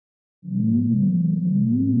You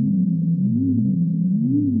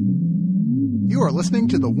are listening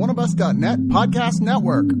to the oneofus.net podcast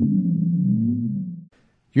network.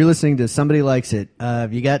 You're listening to Somebody Likes It.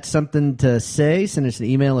 If you got something to say, send us an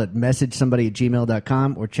email at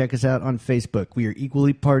messagesomebody@gmail.com or check us out on Facebook. We are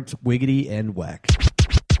equally parts wiggity and whack.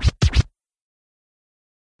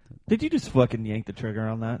 Did you just fucking yank the trigger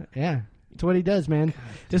on that? Yeah, that's what he does, man.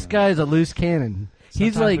 This guy is a loose cannon.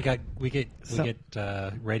 He's like we get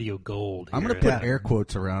radio gold. I'm going to put air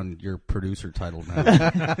quotes around your producer title now.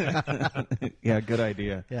 Yeah, good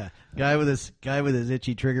idea. Yeah, guy with his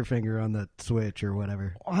itchy trigger finger on the switch or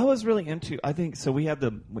whatever. I was really into. I think so. We have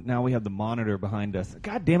the monitor behind us.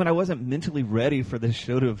 God damn it! I wasn't mentally ready for this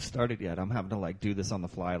show to have started yet. I'm having to like do this on the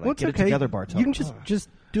fly. Like, get it together, Bartok. You can just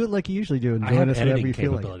do it like you usually do and I join have us whenever editing you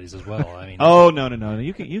feel like. capabilities as well. I mean, oh no!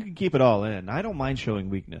 You can keep it all in. I don't mind showing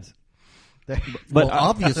weakness. But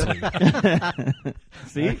obviously,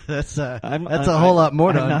 see, that's a whole lot more.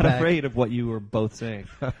 I'm not afraid of what you were both saying,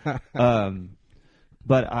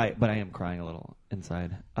 but I am crying a little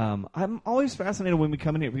inside. I'm always fascinated when we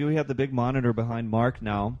come in here. We have the big monitor behind Mark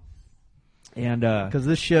now, and because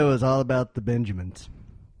this show is all about the Benjamins.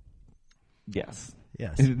 Yes.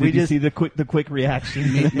 Yes. Did you see the quick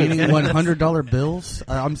reaction? meaning $100 bills.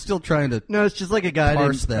 I'm still trying to. No, it's just like a guy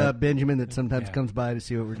parse named that. Benjamin that sometimes comes by to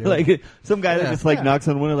see what we're doing. Like some guy that just knocks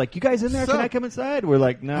on the window, like, "You guys in there? So, can I come inside?" We're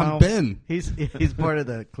like, "No." I'm Ben. He's part of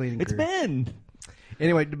the cleaning crew. It's Ben.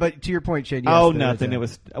 Anyway, but to your point, Shane. Yes, Oh, nothing. It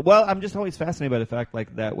was I'm just always fascinated by the fact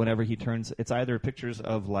like that. Whenever he turns, it's either pictures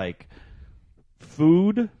of like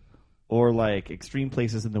food or like extreme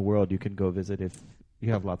places in the world you can go visit if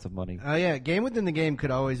you have lots of money. Oh yeah, game within the game could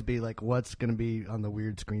always be like what's going to be on the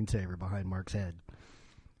weird screensaver behind Mark's head.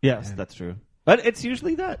 Yes, that's true. But it's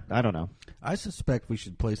usually that. I don't know. I suspect we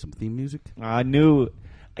should play some theme music. I knew.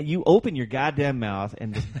 You open your goddamn mouth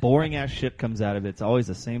and this boring ass shit comes out of it. It's always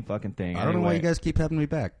the same fucking thing. I don't know why you guys keep having me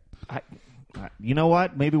back. You know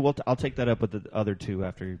what? Maybe I'll take that up with the other two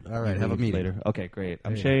after. All right, have a meeting later. Okay, great.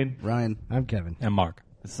 I'm Shane. Ryan. I'm Kevin. and Mark.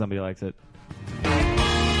 Somebody likes it.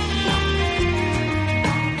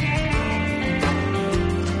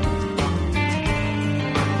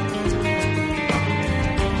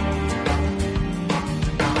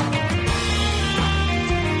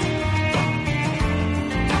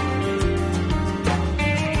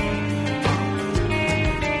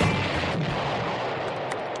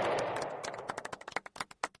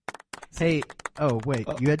 Hey, oh wait,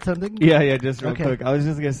 you had something? Yeah, just real Okay. quick. I was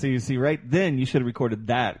just going to see right then you should have recorded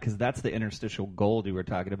that because that's the interstitial gold you were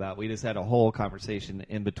talking about. We just had a whole conversation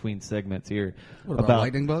in between segments here about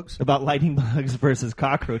lightning bugs? About lightning bugs versus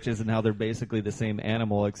cockroaches and how they're basically the same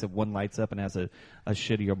animal except one lights up and has a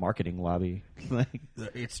shittier marketing lobby. Like,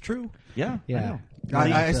 It's true. yeah. Yeah.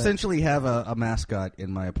 I essentially have a mascot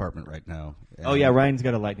in my apartment right now. Oh, yeah, Ryan's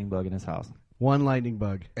got a lightning bug in his house. One lightning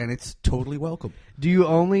bug. And it's totally welcome. Do you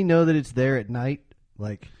only know that it's there at night?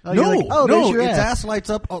 Like, No, there's your its ass. ass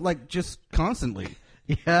lights up like just constantly.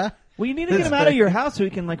 Yeah. Well, you need to get him out of your house so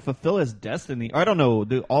he can like fulfill his destiny. I don't know.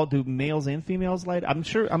 Do males and females light? I'm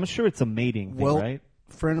sure it's a mating thing, right?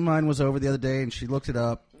 A friend of mine was over the other day and she looked it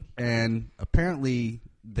up, and apparently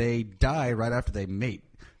they die right after they mate.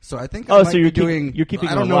 So I think I might be doing. You're keeping.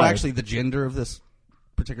 I them don't know alive. actually the gender of this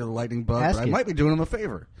particular lightning bug, but I might be doing him a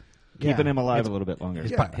favor. Keeping him alive a little bit longer.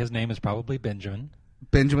 His name is probably Benjamin.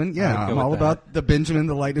 Benjamin, yeah, I'm all about the Benjamin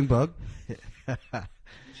the lightning bug.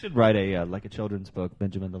 Should write a children's book,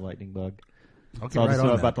 Benjamin the Lightning Bug. Okay, So I'll right just on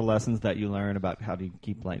know that. about the lessons that you learn about how to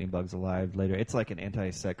keep lightning bugs alive later. It's like an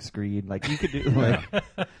anti-sex screed. Like you could do like The it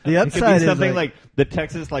could be upside is something like the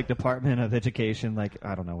Texas like Department of Education. Like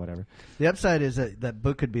I don't know, whatever. the upside is that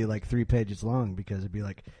book could be like 3 pages long because it'd be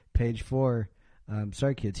like page 4.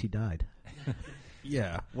 Sorry, kids, he died.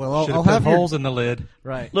 Yeah, well, Should I'll have have put your, holes in the lid.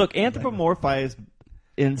 Right. Look, anthropomorphized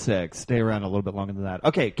insects stay around a little bit longer than that.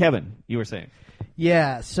 Okay, Kevin, you were saying.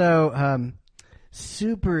 Yeah. So,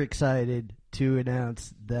 super excited to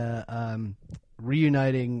announce the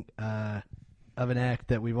reuniting of an act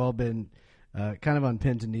that we've all been kind of on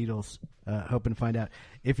pins and needles hoping to find out.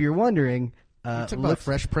 If you're wondering, you talking about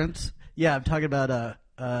Fresh Prince? Yeah, I'm talking about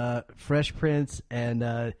Fresh Prince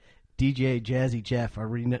and DJ Jazzy Jeff are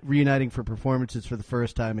reuniting for performances for the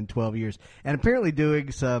first time in 12 years, and apparently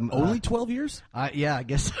doing some Only 12 years? Yeah, I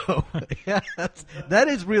guess so. Yeah, that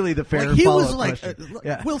is really the fair. Like he was follow-up like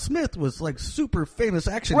question. Will Smith was like super famous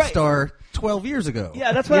action Right. star 12 years ago.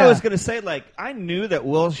 Yeah, that's what Yeah. I was going to say. Like, I knew that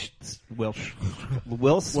Will Schmidt.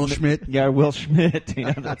 Yeah, Will Schmidt.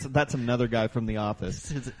 Yeah, that's another guy from The Office.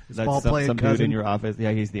 His That's ball-playing some dude cousin. in your office.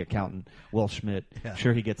 Yeah, he's the accountant. Will Schmidt. Yeah.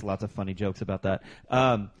 Sure, he gets lots of funny jokes about that.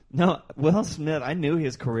 No, Will Smith, I knew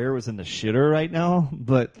his career was in the shitter right now,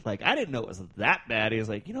 but like I didn't know it was that bad. He was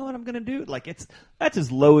like, you know what I'm gonna do? Like that's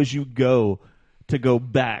as low as you go to go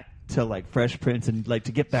back to like Fresh Prince and like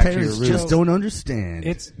to get back to your Parents roots. just don't understand.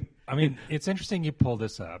 It's interesting you pull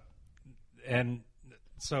this up. And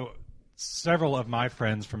so several of my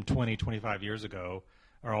friends from 20, 25 years ago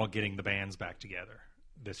are all getting the bands back together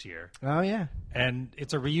this year. Oh, yeah. And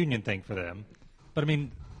it's a reunion thing for them. But, I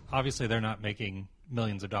mean, obviously they're not making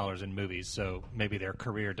millions of dollars in movies, so maybe their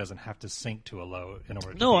career doesn't have to sink to a low in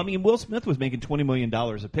order to No, be- I mean Will Smith was making $20 million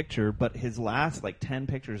a picture, but his last like 10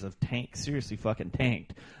 pictures of seriously fucking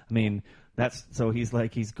tanked. I mean,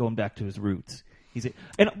 he's going back to his roots.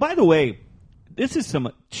 And by the way, this is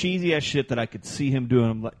some cheesy ass shit that I could see him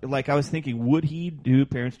doing. Like I was thinking, would he do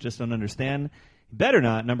Parents Just Don't Understand? Better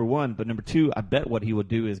not, number one, but number two, I bet what he would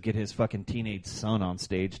do is get his fucking teenage son on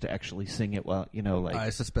stage to actually sing it while, like... I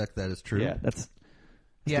suspect that is true. Yeah, that's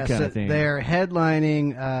the Yeah, kind so of thing. they're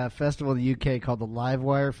headlining a festival in the UK called the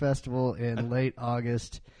Livewire Festival in late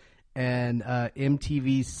August, and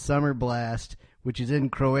MTV's Summer Blast, which is in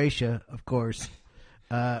Croatia, of course,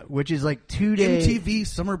 which is like 2 days. MTV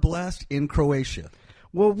Summer Blast in Croatia.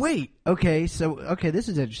 Well, wait. Okay, this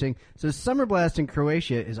is interesting. So Summer Blast in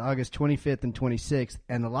Croatia is August 25th and 26th,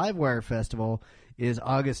 and the Livewire Festival is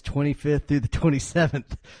August 25th through the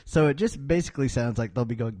 27th. So it just basically sounds like they'll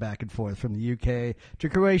be going back and forth from the UK to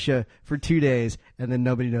Croatia for 2 days, and then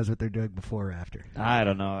nobody knows what they're doing before or after. I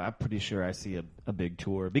don't know. I'm pretty sure I see a big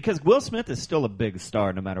tour. Because Will Smith is still a big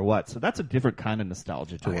star no matter what, so that's a different kind of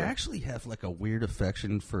nostalgia tour. I actually have like a weird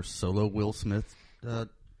affection for solo Will Smith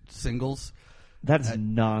singles. That's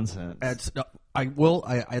nonsense. At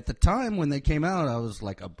the time when they came out, I was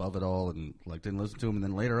like above it all and like didn't listen to them. And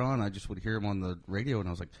then later on, I just would hear them on the radio, and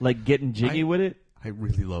I was like getting jiggy with it? I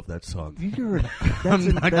really love that song. I'm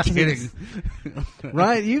not kidding.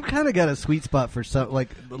 Right? You've kind of got a sweet spot for some like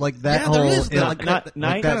that Yeah, whole there is not that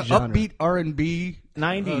kind kind of genre. upbeat R&B.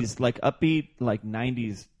 90s, like upbeat, like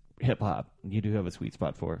 90s hip-hop. You do have a sweet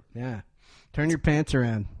spot for it. Yeah. Turn your pants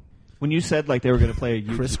around. When you said like they were going to play a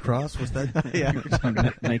Crisscross, was that? Yeah.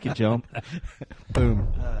 Make It Jump, Boom.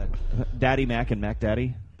 Daddy Mac and Mac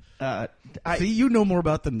Daddy. See, you know more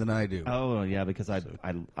about them than I do. Oh yeah, because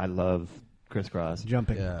I love Crisscross.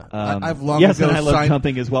 Jumping. Yeah, Um, I've long yes, ago and I love signed-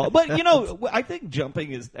 jumping as well. But I think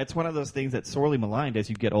jumping that's one of those things that's sorely maligned as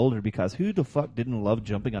you get older. Because who the fuck didn't love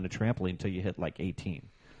jumping on a trampoline until you hit like 18?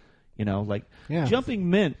 Yeah. Jumping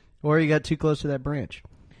meant, Or you got too close to that branch.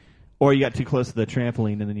 or you got too close to the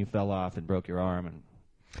trampoline and then you fell off and broke your arm and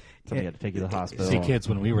somebody had to take you to the hospital. See, kids,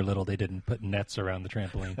 when we were little, they didn't put nets around the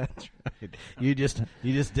trampoline. That's right. You just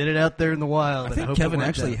did it out there in the wild. I and think hope it Kevin worked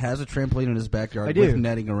actually out. has a trampoline in his backyard I do. with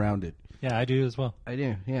netting around it. Yeah, I do as well. I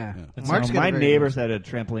do, yeah. My got a very neighbors had a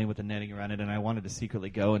trampoline with the netting around it, and I wanted to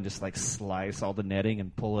secretly go and just like slice all the netting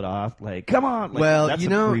and pull it off. Like, come on! Like, Well, that's you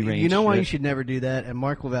some know free-range why you shit. should never do that, and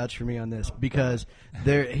Mark will vouch for me on this because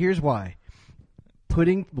here's why.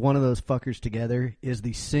 Putting one of those fuckers together is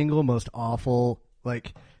the single most awful,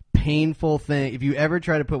 like painful thing. If you ever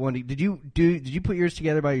try to put one, did you put yours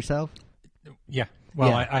together by yourself? Yeah. Well,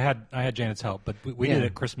 Yeah. I had Janet's help, but we Yeah. did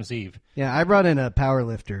it Christmas Eve. Yeah, I brought in a power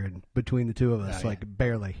lifter, and between the two of us, Oh, yeah. like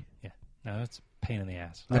barely. Yeah. No, that's a pain in the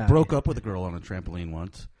ass. I Ah, broke up with a girl on a trampoline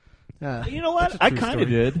once. You know what? That's a I true kind of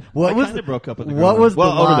story. did. What I was kind of broke up with a what girl. was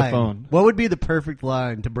well, the over line? the phone. What would be the perfect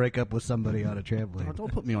line to break up with somebody on a Oh, trampoline?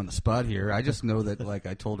 don't put me on the spot here. I just know that like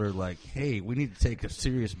I told her like, hey, we need to take a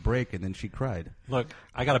serious break, and then she cried. Look,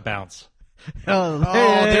 I got to bounce. Oh,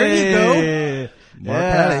 there you go. hey. Mark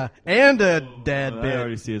had Yeah, it. and a dad I bit.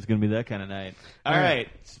 already see it's going to be that kind of night. All All right. right.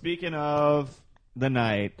 Speaking of the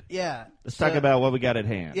night, Yeah, let's talk about what we got at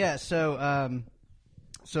hand. Yeah, so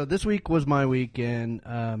this week was my week,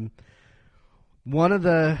 and one of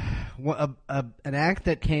an act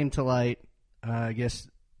that came to light, I guess,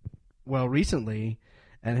 recently,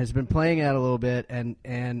 and has been playing out a little bit, and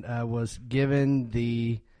was given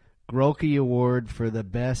the Grolke Award for the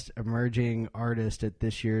Best Emerging Artist at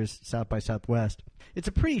this year's South by Southwest. It's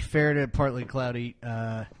a pretty fair to partly cloudy,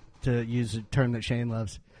 to use a term that Shane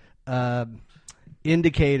loves,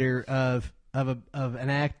 indicator of an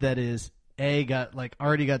act that is A,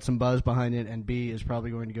 already got some buzz behind it, and B, is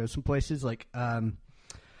probably going to go some places like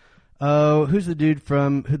who's the dude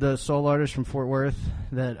who the soul artist from Fort Worth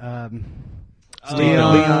that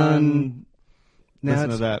Leon. No, Listen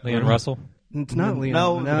it's, to that. Leon Russell. it's not Leon.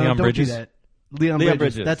 No, Leon don't Bridges. do that. Leon Leon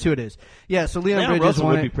Bridges. Bridges. That's who it is. Yeah, so Leon, Leon Bridges Russell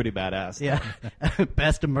won would be it. pretty badass. Yeah,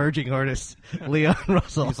 best emerging artist, Leon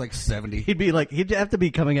Russell. He's like 70. He'd have to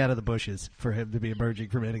be coming out of the bushes for him to be emerging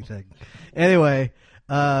from anything. Anyway,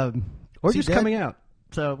 or Is he just dead? coming out.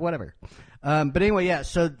 So whatever. But anyway, yeah.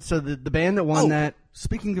 So the band that won that.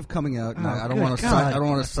 Speaking of coming out, and Oh, I don't good want to God. I don't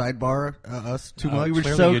want to sidebar us too much. We were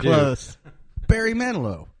Clearly so you do. close. Barry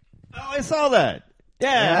Manilow. Oh, I saw that.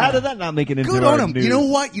 Yeah, how did that not make it into Good our on him. news? You know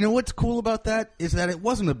what? You know what's cool about that is that it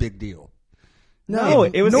wasn't a big deal. No,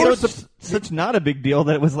 it was nor- such not a big deal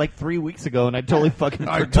that it was like 3 weeks ago, and I totally fucking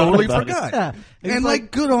I forgot totally about it. forgot. Yeah. It's And like-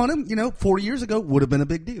 like, good on him. 40 years ago would have been a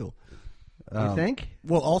big deal. You think?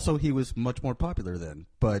 Well, also he was much more popular then,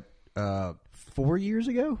 but 4 years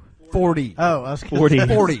ago? 40. Oh, I was gonna 40. say-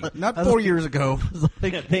 40, not 4 years ago.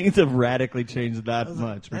 Yeah, things have radically changed that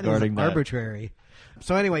much That is regarding that. arbitrary.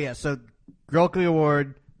 So anyway, yeah. So Grolke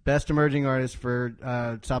Award, Best Emerging Artist for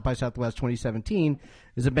South by Southwest 2017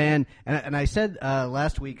 is a band, and I said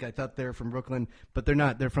last week I thought they were from Brooklyn, but they're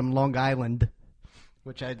not. They're from Long Island,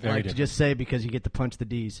 which I'd Very like to different. just say because you get to punch the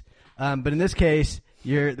D's. But in this case,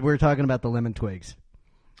 we're talking about the Lemon Twigs,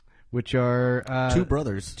 which are Two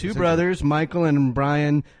brothers. two brothers, Michael and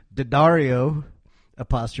Brian Daddario,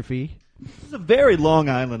 apostrophe. It's a very Long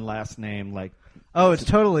Island last name, like Oh, it's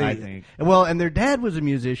totally. I think. Well, and their dad was a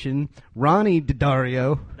musician, Ronnie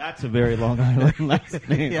Daddario. that's a very Long Island last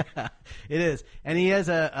name. Yeah, it is. And he has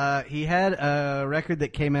he had a record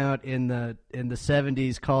that came out in the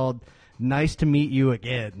 70s called "Nice to Meet You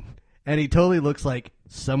Again," and he totally looks like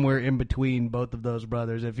somewhere in between both of those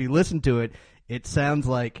brothers. If you listen to it, it sounds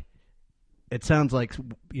like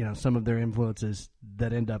some of their influences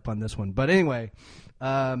that end up on this one. But anyway,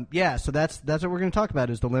 yeah. So that's what we're going to talk about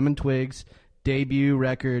is the Lemon Twigs debut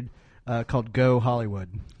record called "Go Hollywood."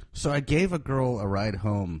 So I gave a girl a ride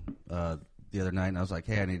home the other night, and I was like,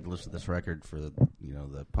 "Hey, I need to listen to this record for the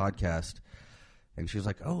podcast." And she was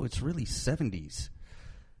like, "Oh, it's really 70s."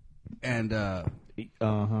 And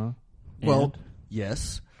Uh-huh. well, And?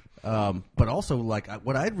 yes, but also like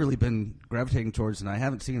what I'd really been gravitating towards, and I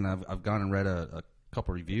haven't seen. I've gone and read a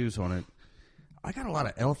couple reviews on it. I got a lot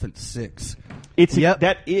of Elephant Six. It's Yep.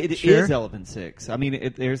 it Sure. is Elephant Six. I mean,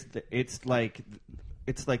 it's like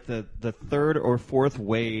the third or fourth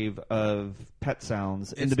wave of Pet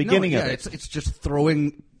Sounds in the beginning of it. It's just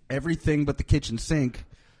throwing everything but the kitchen sink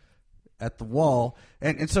at the wall.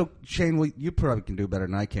 And so, Shane, you probably can do better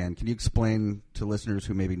than I can. Can you explain to listeners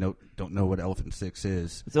who maybe don't know what Elephant Six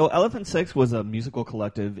is? So Elephant Six was a musical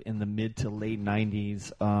collective in the mid to late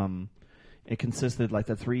 '90s. It consisted like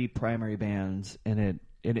the three primary bands, and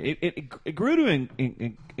it grew to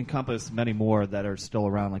encompass many more that are still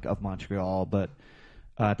around, like Of Montreal. But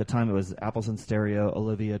at the time, it was Apples in Stereo,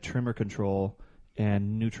 Olivia, Trimmer Control,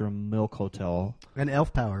 and Neutral Milk Hotel. And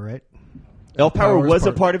Elf Power, right? Elf Power Power was was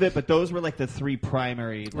a part of it, but those were like the three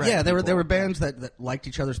primary. Yeah, there people. were bands that liked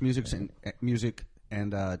each other's music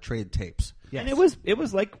and traded tapes. And it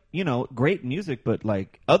was like, great music, but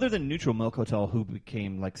like other than Neutral Milk Hotel, who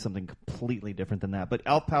became like something completely different than that. But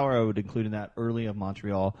Elf Power I would include in that, early of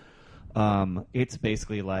Montreal. It's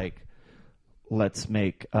basically like let's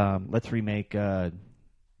remake Pet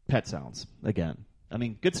Sounds again. I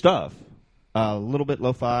mean, good stuff. A little bit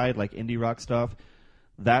lo-fi, like indie rock stuff.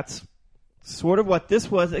 That's sort of what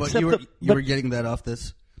this was. But Except you were getting that off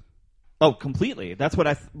this? Oh, completely. That's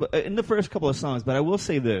what in the first couple of songs. But I will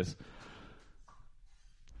say this.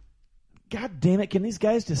 God damn it, can these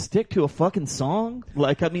guys just stick to a fucking song?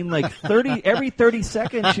 Like, I mean, like every 30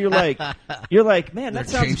 seconds you're like, man, They're that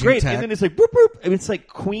sounds changing great. tack. And then it's like, boop, boop. And it's like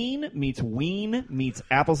Queen meets Ween meets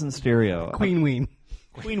Apples in Stereo. Queen Ween.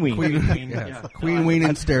 Queen Ween. Queen Ween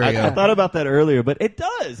in stereo. I thought about that earlier, but it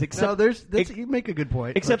does. Except, You make a good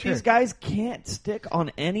point. except but sure. these guys can't stick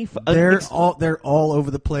on any. they're all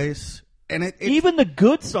over the place, and it even the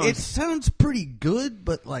good songs. it sounds pretty good,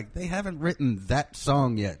 but like they haven't written that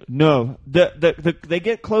song yet. No, they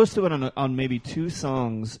get close to it on maybe two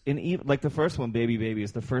songs. In even like the first one, "Baby Baby,"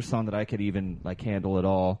 is the first song that I could even like handle at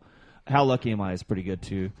all. "How Lucky Am I" is pretty good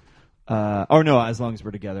too. Or no, "As Long as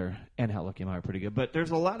We're Together" and "How Lucky Am I" are pretty good. But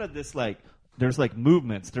there's a lot of this like there's like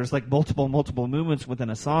movements. There's like multiple movements within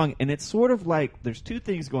a song, and it's sort of like there's two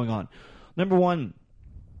things going on. Number one,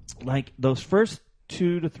 like those first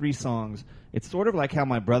 2 to 3 songs, it's sort of like how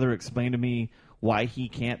my brother explained to me why he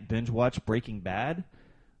can't binge watch Breaking Bad,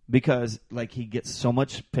 because like he gets so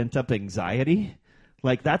much pent up anxiety.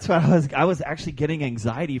 Like that's what I was actually getting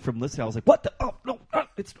anxiety from listening. I was like, what the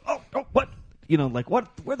what? Like what?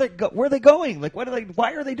 Where they going? Like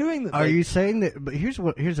why are they doing this? Are Like, you saying that? But here's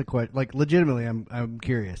a question. Like, legitimately, I'm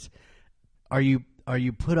curious. Are you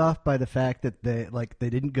put off by the fact that they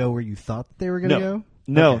didn't go where you thought that they were going to go?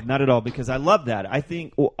 No, Okay. not at all. Because I love that. I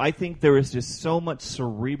think there is just so much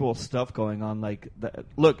cerebral stuff going on. Like,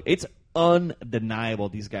 look, it's undeniable.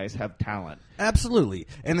 These guys have talent. Absolutely,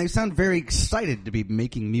 and they sound very excited to be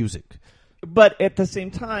making music. But at the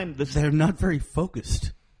same time, They're not very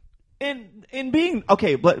focused. in being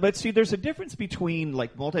okay, but see, there's a difference between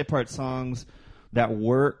like multi-part songs that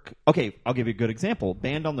work. Okay, I'll give you a good example.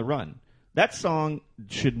 Band on the Run. That song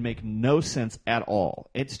should make no sense at all.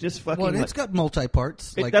 It's just fucking. Well, it's got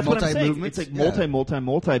multi-parts, like that's what I'm saying. multi-movements. It's like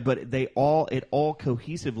multi, but it all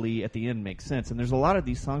cohesively at the end makes sense. And there's a lot of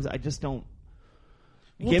these songs I just don't.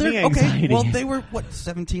 Give me anxiety. Okay, well, they were,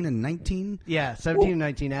 17 and 19? Yeah, 17 and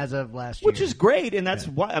 19 as of last year. Which is great, and that's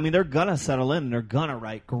why, I mean, they're going to settle in, and they're going to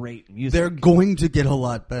write great music. They're going to get a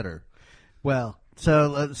lot better. Well,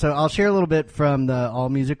 so I'll share a little bit from the All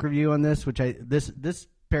Music review on this, which this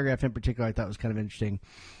paragraph in particular I thought was kind of interesting.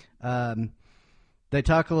 They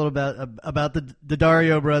talk a little about the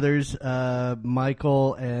Dario brothers,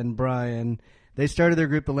 Michael and Brian. They started their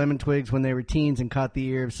group, the Lemon Twigs, when they were teens and caught the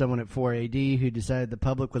ear of someone at 4AD who decided the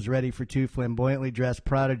public was ready for two flamboyantly dressed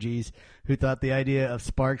prodigies who thought the idea of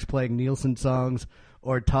Sparks playing Nielsen songs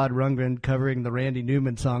or Todd Rundgren covering the Randy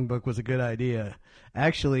Newman songbook was a good idea.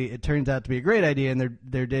 Actually, it turns out to be a great idea, and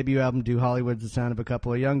their debut album, Do Hollywood's the sound of a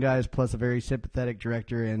couple of young guys, plus a very sympathetic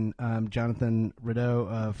director in Jonathan Rideau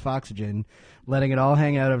of Foxygen, letting it all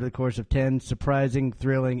hang out over the course of 10 surprising,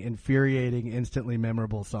 thrilling, infuriating, instantly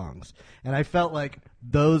memorable songs. And I felt like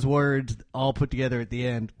those words all put together at the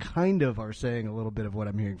end kind of are saying a little bit of what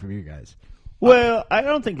I'm hearing from you guys. Well, I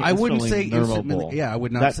don't think I wouldn't say memorable. instantly. Yeah, I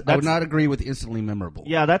would not. I would not agree with instantly memorable.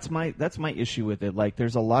 Yeah, that's my issue with it. Like,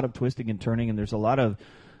 there's a lot of twisting and turning, and there's a lot of,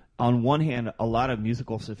 on one hand, a lot of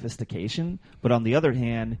musical sophistication, but on the other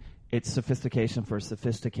hand, it's sophistication for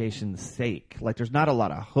sophistication's sake. Like, there's not a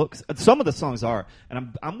lot of hooks. Some of the songs are,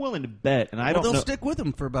 and I'm willing to bet, and I don't know. They'll stick with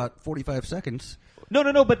them for about 45 seconds.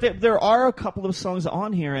 No, but there are a couple of songs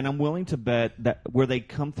on here, and I'm willing to bet that where they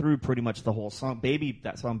come through pretty much the whole song.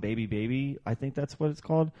 That song, Baby, Baby, I think that's what it's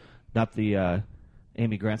called. Not the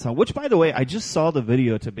Amy Grant song, which, by the way, I just saw the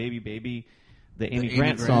video to Baby, Baby, the Amy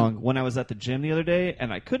Grant song, when I was at the gym the other day,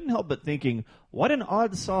 and I couldn't help but thinking, what an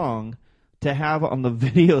odd song to have on the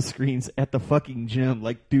video screens at the fucking gym.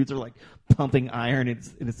 Like, dudes are, like, pumping iron,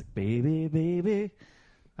 and it's Baby, Baby.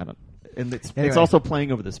 And it's also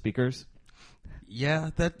playing over the speakers. Yeah,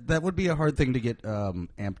 that would be a hard thing to get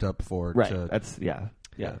amped up for. Right. Yeah.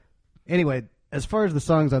 Anyway, as far as the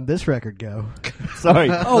songs on this record go, sorry.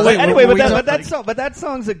 Oh wait. Anyway, but that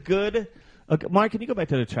song's a good. Okay, Mark, can you go back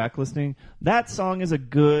to the track listing? That song is a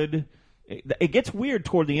good. It gets weird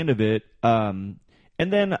toward the end of it, and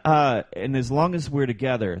then and as long as we're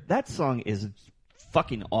together, that song is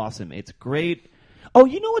fucking awesome. It's great. Oh,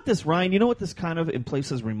 you know what this Ryan? You know what this kind of in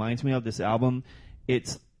places reminds me of? This album,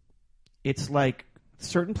 it's like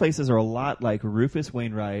certain places are a lot like Rufus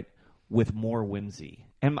Wainwright with more whimsy.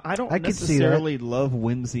 And I don't necessarily love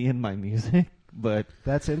whimsy in my music, but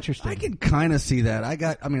that's interesting. I can kind of see that. I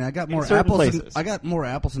got more apples. I got more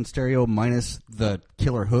apples in stereo minus the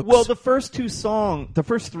killer hooks. Well, the first three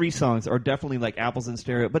songs are definitely like apples in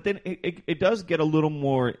stereo, but then it does get a little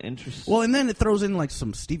more interesting. Well, and then it throws in like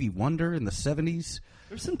some Stevie Wonder in the 70s.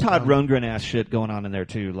 There's some Todd Rundgren ass shit going on in there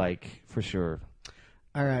too, like for sure.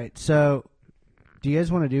 All right, so do you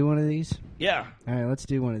guys want to do one of these? Yeah. All right, let's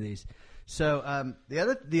do one of these. So the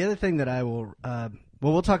other thing that I will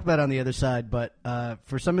we'll talk about on the other side, but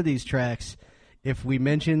for some of these tracks, if we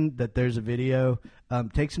mention that there's a video,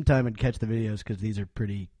 take some time and catch the videos because these are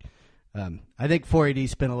pretty. I think 4AD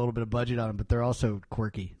spent a little bit of budget on them, but they're also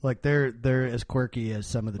quirky. Like they're as quirky as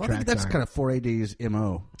some of the tracks. I think that's kind of 4AD's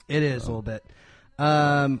MO. It is a little bit.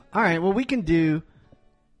 All right, well we can do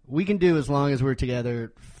As Long As We're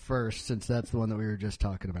Together first, since that's the one that we were just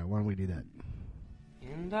talking about. Why don't we do that?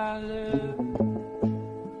 And I live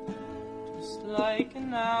just like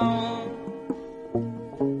an owl.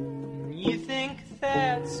 And you think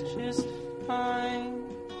that's just fine.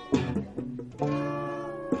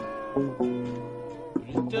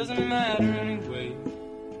 It doesn't matter anyway.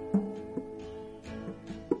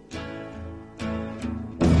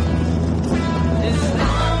 As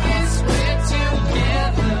long as we're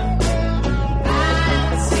together, I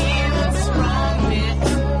don't see what's wrong with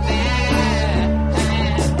that.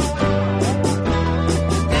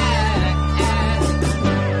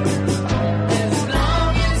 As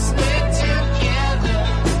long as we're together,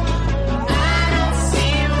 I don't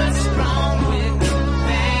see what's wrong with that.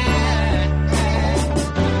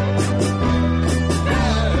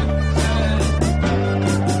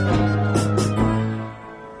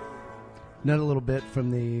 Another little bit from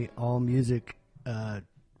the All Music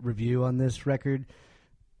review on this record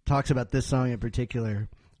talks about this song in particular.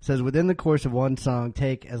 It says, within the course of one song,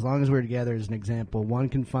 take As Long As We're Together as an example, one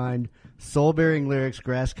can find soul-bearing lyrics,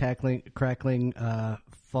 grass crackling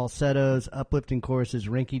falsettos, uplifting choruses,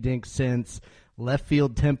 rinky-dink synths, left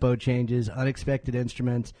field tempo changes, unexpected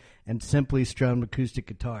instruments, and simply strummed acoustic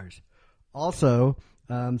guitars. Also,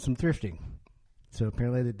 some thrifting. So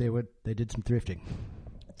apparently they did some thrifting.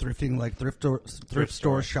 Thrifting like thrift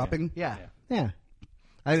store shopping. Yeah.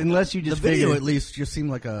 Unless you The just video figure, at least just seemed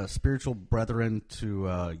like a spiritual brethren to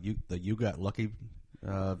the "You Got Lucky"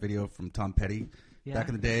 video from Tom Petty back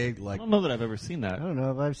in the day. I Like, don't know that I've ever seen that. I don't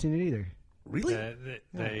know if I've seen it either. really?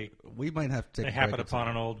 They We might have to take. they a happened break. upon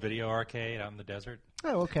an old video arcade out in the desert.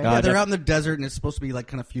 Oh, okay. Yeah, they're out in the desert and it's supposed to be like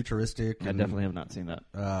kind of futuristic. I and, definitely have not seen that.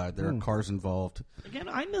 There are cars involved. Again,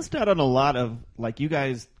 I missed out on a lot of, like, you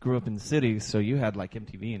guys grew up in cities, so you had, like,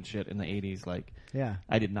 MTV and shit in the 80s. Like, Yeah.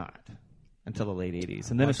 I did not until the late 80s.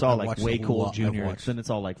 And then Watched- it's all, I like, watched Way a Cool lot- I've Junior. watched- Then it's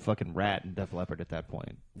all, like, fucking Rat and Def Leppard at that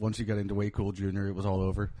point. Once you got into Way Cool Junior, it was all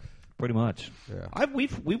over. Pretty much. Yeah.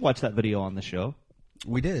 We've watched that video on the show.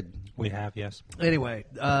 We did. We have, yes. Anyway,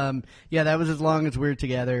 yeah, that was as long as we were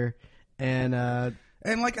together, and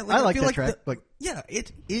And like I like feel that like track. the- yeah,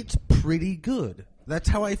 it's pretty good. That's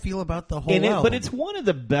how I feel about the whole album. But it's one of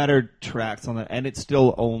the better tracks on that, and it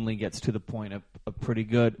still only gets to the point of pretty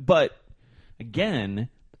good. But again,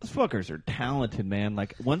 those fuckers are talented, man.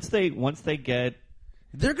 Like once they get.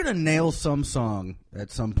 They're gonna nail some song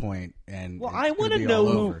at some point, and Well, it's I gonna want to be know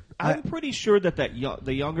all who. over. I'm pretty sure that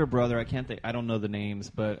the younger brother. I don't know the names,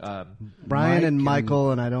 but Brian Mike and and-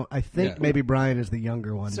 Michael, and I think Yeah. maybe Brian is the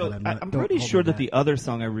younger one. so but I'm, not, I'm don't pretty hold sure me to that the other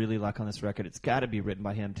song I really like on this record, it's got to be written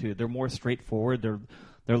by him too. They're more straightforward.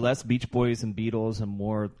 They're less Beach Boys and Beatles and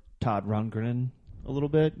more Todd Rundgren a little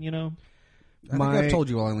bit. You know I think I've told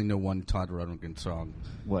you I only know one Todd Rundgren song.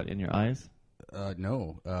 what? In Your Eyes.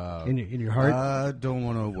 No. in your heart. I don't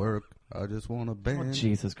want to work. I just want to band. Oh,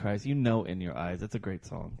 Jesus Christ! You know "In Your Eyes." That's a great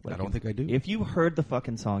song. I don't think I do. If you heard the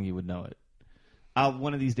fucking song, you would know it.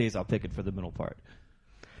 One of these days, I'll pick it for the middle part.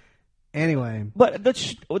 Anyway, But the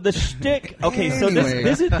shtick. Okay, so Anyway.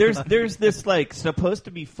 there's this like supposed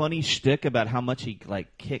to be funny shtick about how much he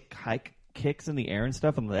like kicks in the air and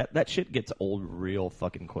stuff, and that shit gets old real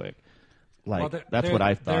fucking quick. Like Well, that's there- what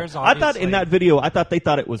I thought. there's I thought in obviously- that video, I thought they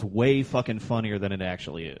thought it was way fucking funnier than it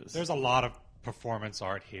actually is. There's a lot of performance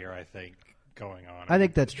art here, I think, going on. I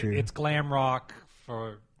think that's true. It's glam rock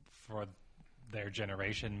for their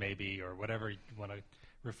generation, maybe, or whatever you want to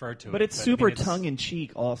refer to it. but it's I super mean, it's- tongue in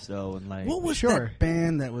cheek, also, and like What was Sure. that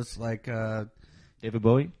band that was like? David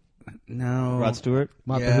Bowie, No, Rod Stewart.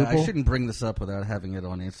 Mott the Yeah, I Hoople? shouldn't bring this up without having it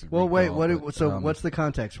on Instagram. Well, wait. What's the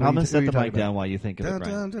context? What I'm are you- gonna set what are the you mic talking down about? while you think of it,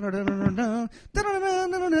 Brian.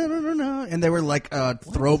 And they were like a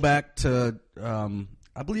throwback to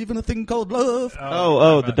I believe in a thing called love.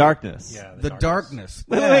 Oh, The Darkness. Yeah, The darkness.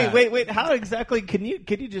 Wait, wait. How exactly? Can you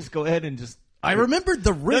just go ahead and just? I remembered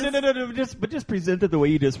the riff. No. Just present it the way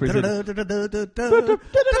you just presented.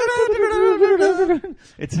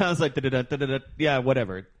 It sounds like yeah,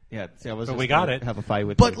 whatever. Yeah, see, I was. But just we got gonna it. Have a fight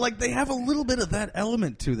with. But you. like they have a little bit of that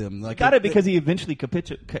element to them. Like got it because he eventually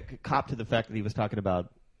copped to the fact that he was talking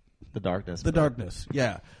about the darkness. the darkness.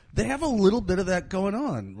 Yeah, they have a little bit of that going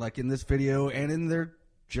on, like in this video and in their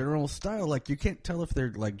general style. Like you can't tell if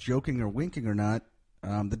they're like joking or winking or not.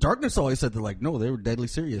 The darkness always said they're like, no, they were deadly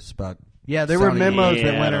serious about. Yeah, there were sounding- memos Yeah,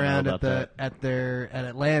 that I went don't know around about at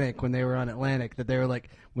Atlantic when they were on Atlantic that they were like,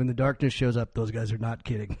 when the darkness shows up, those guys are not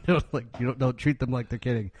kidding. Like you don't treat them like they're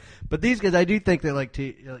kidding. But these guys, I do think that like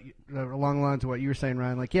along the lines of what you were saying,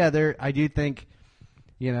 Ryan. Like, yeah, I do think,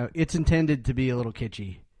 it's intended to be a little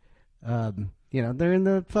kitschy. They're in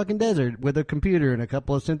the fucking desert with a computer and a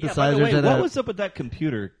couple of synthesizers. Yeah, by the way, and what was up with that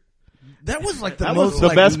computer? That was like the That was most the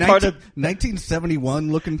like, best part of-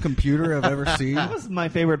 1971 looking computer I've ever seen. That was my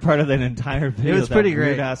favorite part of that entire video. was pretty great.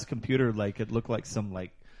 Weird ass computer, like it looked like something It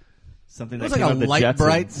that was came like out a of the light Jetsons.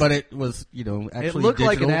 bright, but it was actually it looked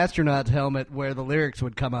like an digital. astronaut's helmet where the lyrics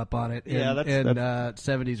would come up on it in, Yeah, that's-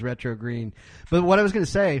 70s retro green. But what I was going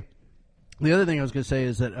to say, the other thing I was going to say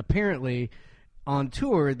is that apparently on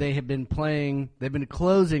tour they've been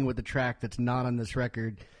closing with a track that's not on this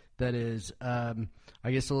record that is,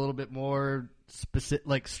 I guess, a little bit more specific,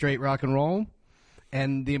 like straight rock and roll.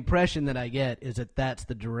 And the impression that I get is that that's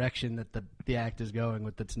the direction that the act is going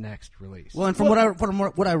with its next release. Well, and from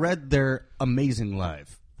what I read, they're amazing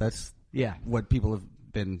live. That's Yeah. what people have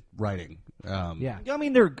been writing. Yeah. I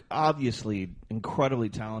mean, they're obviously incredibly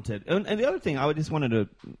talented. And the other thing, I just wanted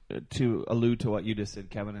to allude to what you just said,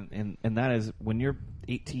 Kevin, and that is when you're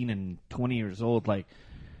 18 and 20 years old, like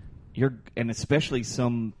especially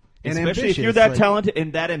And especially if you're ambitious, that like- talented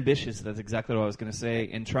and that ambitious, that's exactly what I was going to say,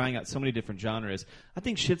 and trying out so many different genres, I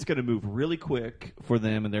think shit's going to move really quick for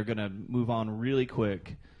them, and they're going to move on really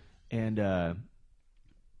quick. And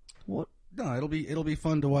No, it'll be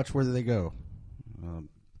fun to watch where they go.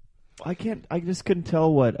 I just couldn't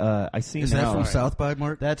tell what I see Is now. that from South by,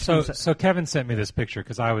 Mark? That's So Kevin sent me this picture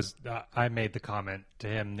because I made the comment to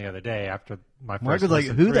him the other day after my first. Mark was like,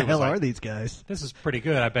 listen "Who through, the was hell like, are these guys?" This is pretty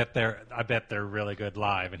good. I bet they're really good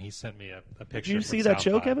live. And he sent me a picture. Did you from see that South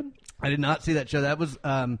show, by. Kevin? I did not see that show. That was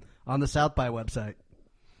on the South by website.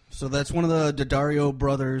 So that's one of the Daddario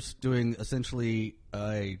brothers doing essentially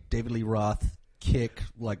a David Lee Roth kick,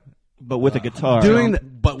 like But with a guitar.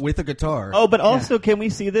 but with a guitar. Oh, but also, can we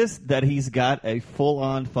see this? That he's got a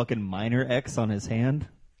full-on fucking minor X on his hand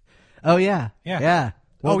Oh yeah, Yeah.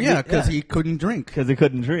 Oh, yeah, because he couldn't drink because he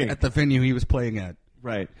couldn't drink. at the venue he was playing at.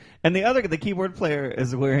 Right. And the keyboard player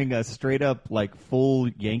is wearing a straight-up, like, full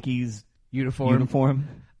Yankees uniform.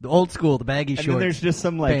 the old school, the baggy And shorts. then there's just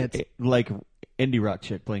some, pants. like indie rock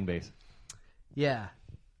chick playing bass. Yeah.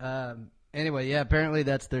 Anyway, yeah. Apparently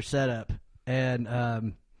that's their setup, and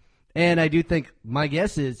I do think my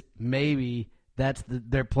guess is maybe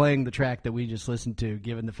they're playing the track that we just listened to,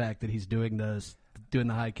 given the fact that he's doing the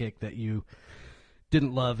high kick that you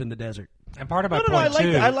didn't love in the desert. And part of my No, point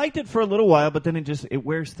too. I liked it for a little while, but then it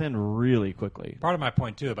wears thin really quickly. Part of my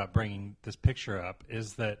point too about bringing this picture up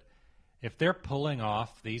is that if they're pulling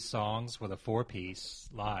off these songs with a 4-piece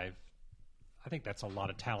live, I think that's a lot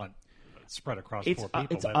of talent spread across 4 people.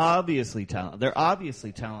 It's obviously talented. They're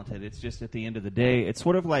obviously talented. It's just at the end of the day, it's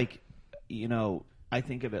sort of like, I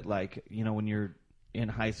think of it like, when you're in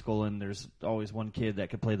high school and there's always one kid that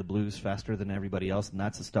could play the blues faster than everybody else, and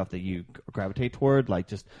that's the stuff that you gravitate toward, like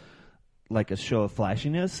just like a show of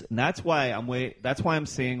flashiness. And that's why I'm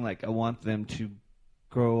saying, like, I want them to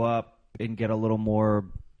grow up and get a little more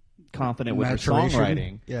confident with their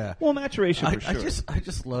songwriting. Yeah. Well, maturation for sure. I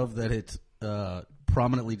just love that it's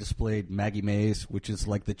prominently displayed Maggie Mae's, which is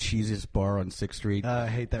like the cheesiest bar on 6th Street. I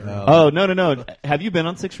hate that. Road. Oh, no. Have you been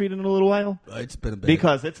on 6th Street in a little while? It's been a bit.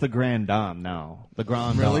 Because it's the Grand Dame now. The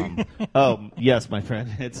Grand Really? Dame. Oh, yes, my friend.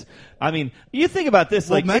 You think about this.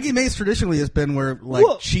 Well, like Maggie Mae's traditionally has been where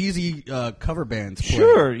cheesy cover bands play.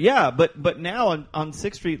 Sure, yeah, but now on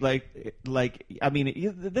 6th Street,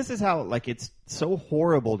 this is how, like, it's so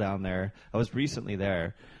horrible down there. I was recently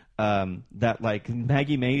there. That like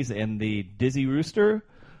Maggie Mae's and the Dizzy Rooster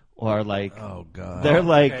are like, oh god, they're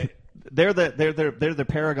like okay. they're the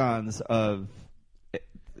paragons of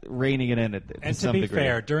reining it in and to some be degree.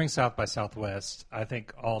 fair, during South by Southwest, I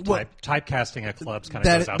think all typecasting at clubs kind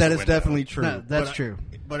of goes out that the is window. definitely true. No, that's true.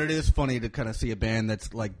 But it is funny to kind of see a band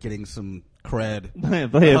that's like getting some cred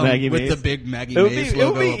Play a Maggie with Mae's. the big Maggie It would Mae's be, it would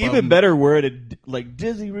logo be above even them. better worded, like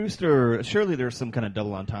Dizzy Rooster. Surely there's some kind of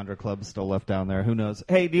double entendre club still left down there. Who knows?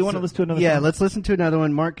 Hey, do you want to listen to another? Yeah, song? let's listen to another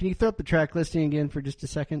one. Mark, can you throw up the track listing again for just a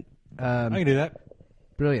second? I can do that.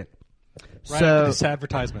 Brilliant. Right after this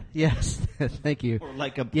advertisement. Yes, thank you. Or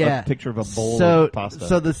like a picture of a bowl of pasta.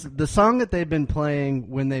 So the song that they've been playing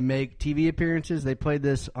when they make TV appearances, they played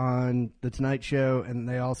this on The Tonight Show, and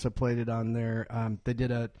they also played it on their. They did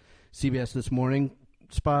a CBS This Morning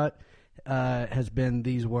spot. Has been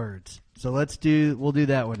these words. So we'll do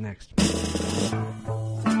that one next.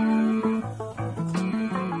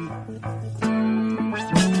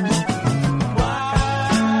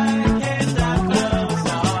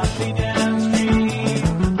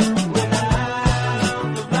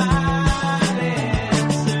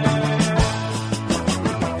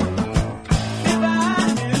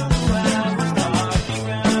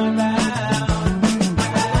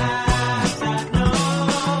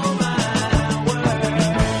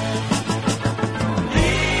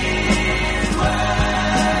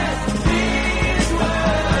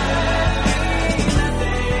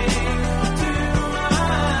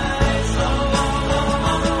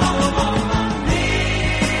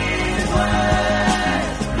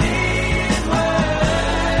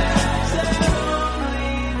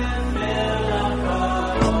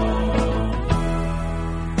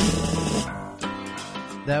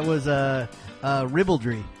 That was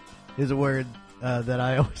ribaldry, is a word that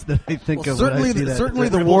I think of. Certainly, when I see that. certainly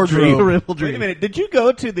the Ribaldry. wardrobe. Wait a minute. Did you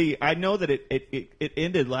go to the? I know that it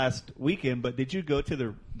ended last weekend, but did you go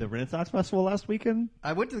to the Renaissance Festival last weekend?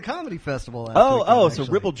 I went to the comedy festival. Last So weekend, actually.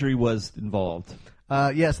 ribaldry was involved.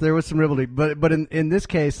 Yes, there was some ribaldry, but in this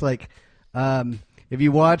case, like, if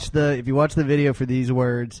you watch the video for these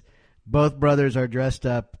words, both brothers are dressed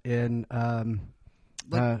up in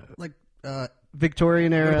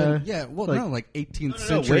Victorian era. Yeah, well, like- 18th No,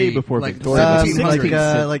 century, way before like Victoria.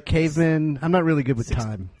 1700s. like cavemen. I'm not really good with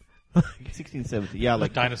time. 1670. Yeah, Like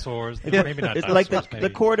like dinosaurs. Yeah. Maybe not it's dinosaurs. like the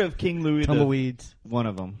maybe. court of King Louis. Tumbleweeds. One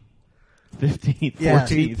of them. 15th, Yeah.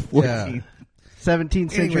 14th, Yeah. 14th.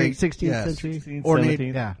 17th century, Anyway, 16th yes. century. 16th, Ornate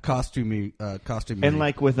 17th. Yeah. costume And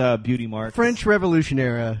like with beauty marks. French Revolution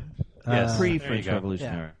era. Yes. Pre-French There you go. Revolution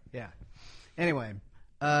Yeah. era. Yeah. Anyway,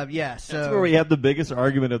 yeah. So That's where we have the biggest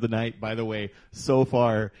argument of the night, by the way, so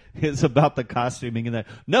far, is about the costuming and that.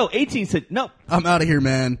 No, 18th century. No. I'm out of here,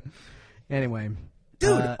 man. Anyway,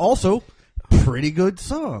 Dude, also, pretty good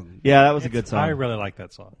song. Yeah, that was a good song. I really like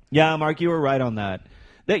that song. Yeah, Mark, you were right on that.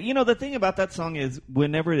 That the thing about that song is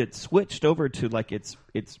whenever it switched over to like its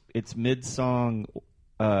mid song,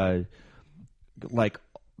 like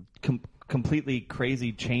completely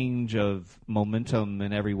crazy change of momentum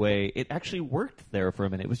in every way, it actually worked there for a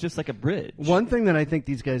minute. It was just like a bridge. one thing that I think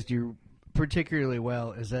these guys do particularly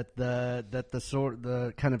well is that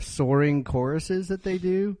the kind of soaring choruses that they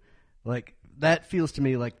do, like that feels to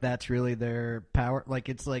me like that's really their power. Like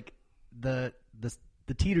it's like the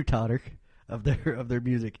teeter totter of their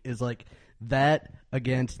music is like that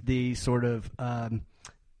against the sort of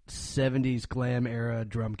 70s glam era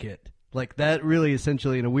drum kit. Like that really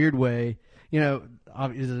essentially in a weird way,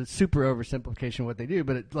 is a super oversimplification of what they do,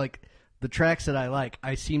 but it, like the tracks that I like,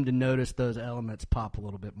 I seem to notice those elements pop a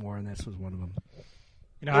little bit more, and this was one of them.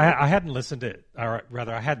 I hadn't listened to, or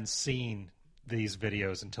rather, I hadn't seen these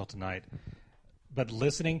videos until tonight. But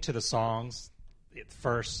listening to the songs,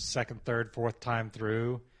 first, second, third, fourth time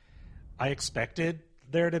through, I expected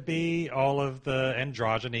there to be all of the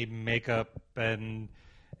androgyny makeup and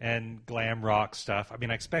glam rock stuff. I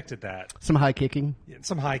mean, I expected that. Some high kicking.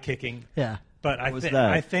 Some high kicking. Yeah. But What was that?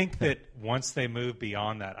 I think that once they move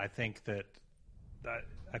beyond that, I think that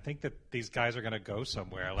these guys are going to go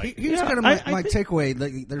somewhere. Like, Here's Yeah, kind of I my think- takeaway.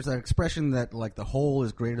 Like, there's that expression that like the whole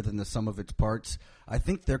is greater than the sum of its parts. I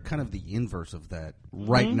think they're kind of the inverse of that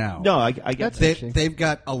right now. No, I get that. They've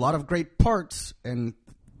got a lot of great parts, and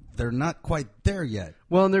they're not quite there yet.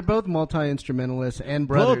 Well, and they're both multi-instrumentalists and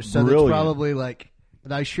brothers, so that's brilliant. probably like.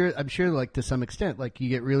 But I'm sure, like to some extent, like you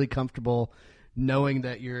get really comfortable knowing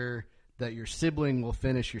that your sibling will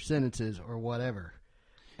finish your sentences or whatever.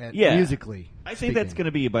 And Yeah. musically, I think that's going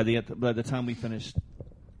to be by the time we finish.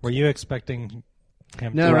 were you expecting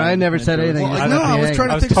him? No, to Ryan never said anything. Well, Just like, left no, me I was hanging. trying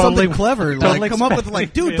to I was think of totally- something clever. totally Like, come up with like,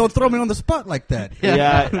 expecting dude, don't throw me on the spot like that.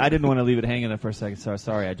 Yeah, I didn't want to leave it hanging there for a second. So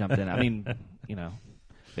sorry, I jumped in. I mean,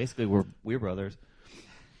 basically we're brothers.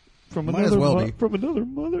 From Might as well be. From another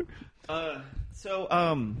mother.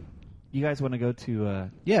 You guys want to go to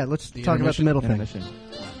Yeah, let's talk about the middle thing. intermission?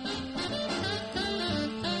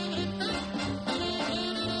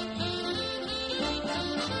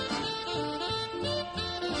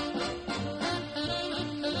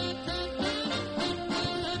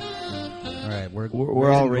 All right,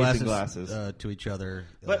 We're all raising glasses. to each other.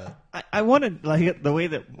 But I wanted, like, the way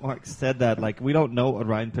that Mark said that, like, we don't know what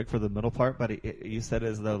Ryan picked for the middle part, but you said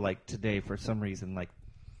as though, like, today, for some reason, like,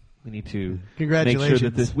 we need to Congratulations.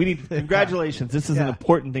 make sure that congratulations. This is an Yeah.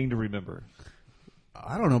 important thing to remember.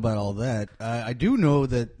 I don't know about all that. I do know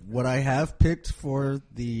that what I have picked for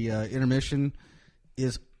the intermission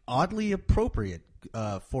is oddly appropriate.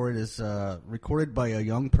 For it is recorded by a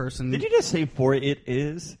young person. Did you just say for it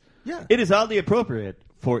is? Yeah. It is oddly appropriate,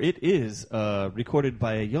 for it is recorded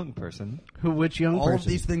by a young person. Which young All person? of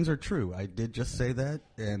these things are true. I did just say that,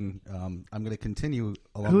 and I'm going to continue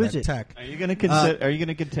along Who that is it? tack. Are you going to are you going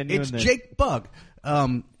to continue? It's in the, Jake Bugg,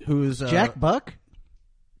 who's Jack Buck?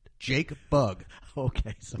 Jake Bugg.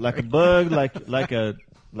 Okay, sorry. like a bug, like a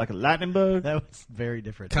lightning bug. That was very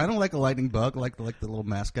different. Kind of like a lightning bug, like the little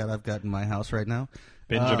mascot I've got in my house right now.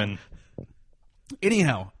 Benjamin.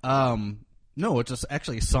 Anyhow, no, it's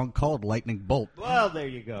actually a song called "Lightning Bolt" Well, there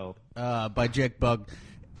you go. by Jake Bugg,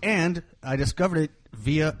 and I discovered it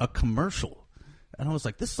via a commercial, and I was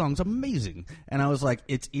like, "This song's amazing!" And I was like,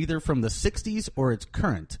 "It's either from the '60s or it's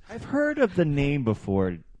current." I've heard of the name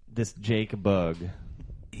before. This Jake Bugg.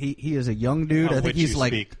 He is a young dude. Of I think which he's you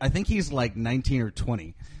like speak. 19 or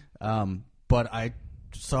 20. But I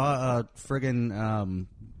saw a friggin'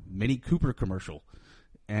 Mini Cooper commercial,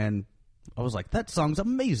 and I was like, "That song's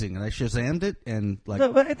amazing!" And I Shazammed it, and like,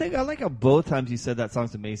 No, but I think I like how both times you said that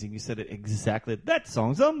song's amazing. You said it exactly. That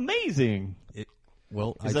song's amazing.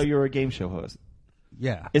 As though you were a game show host.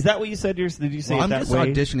 yeah. Is that what you said? Did you say Well, it I'm that just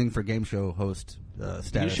way? auditioning for game show host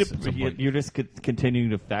status. at some point. You're just continuing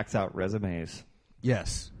to fax out resumes.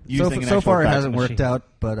 Yes. Using an So actual far, it fax hasn't worked machine. out.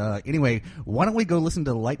 But anyway, why don't we go listen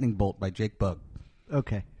to "Lightning Bolt" by Jake Bugg?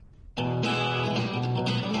 Okay.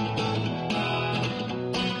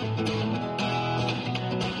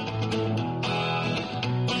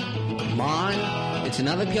 Morning, it's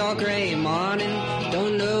another pure gray morning.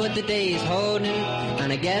 Don't know what the day is holding.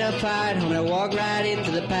 And I get up right home and I walk right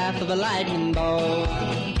into the path of a lightning bolt.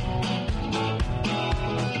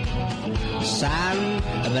 siren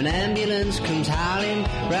of an ambulance comes howling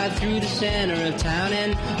right through the center of town,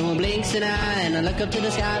 and no one blinks an eye, and I look up to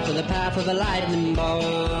the sky for the path of a lightning bolt.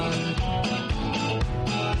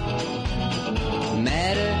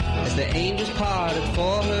 Met her as the angels parted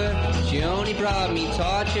for her. She only brought me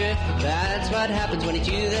torture. That's what happens when it's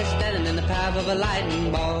you that's standing in the path of a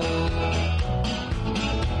lightning bolt.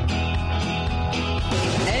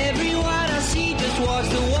 Everyone I see just walks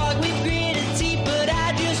the walk with gritted teeth, but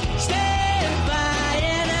I just stand by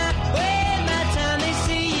and I wait my time. They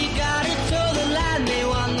say you gotta toe the line. They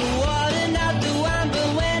want the water, not the wine, but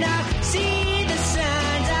when I see the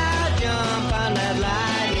signs, I'll jump on that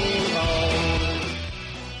lightning bolt.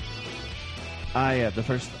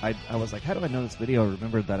 I was like, how do I know this video? I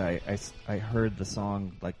remembered that I heard the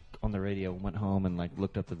song like on the radio, went home and like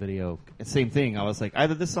looked up the video. Same thing. I was like,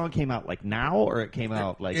 either this song came out like now or it came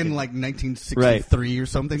out like in like 1963 or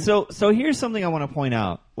something. So here's something I want to point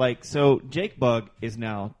out. Like, so Jake Bugg is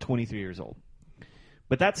now 23 years old,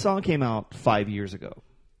 but that song came out 5 years ago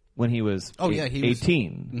when he was he was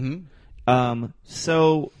 18.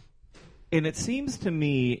 So, and it seems to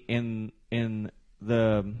me in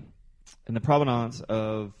the provenance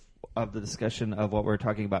of the discussion of what we're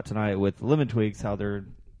talking about tonight with the Lemon Twigs, how they're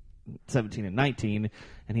 17 and 19,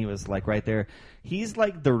 and he was like right there. He's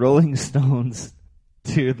like the Rolling Stones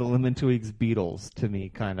to the Lemon Twigs Beatles to me,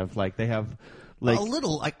 kind of like they have like a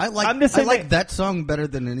little. I like. I'm just I saying like that song better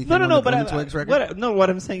than anything. No, on the but Lemon Twigs record. What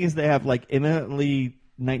I'm saying is they have like eminently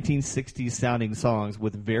 1960s sounding songs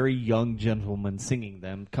with very young gentlemen singing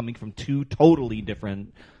them, coming from two totally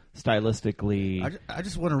different stylistically. I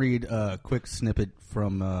just want to read a quick snippet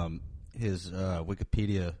from his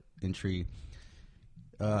Wikipedia entry.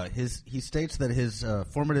 He states that his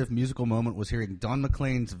formative musical moment was hearing Don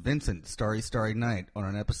McLean's Vincent, Starry, Starry Night on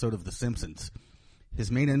an episode of The Simpsons.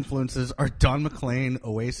 His main influences are Don McLean,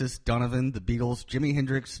 Oasis, Donovan, The Beatles, Jimi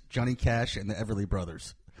Hendrix, Johnny Cash, and the Everly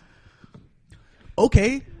Brothers.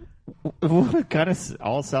 Okay. It kind of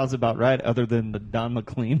all sounds about right, other than the Don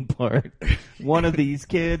McLean part. One of these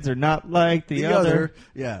kids are not like the other.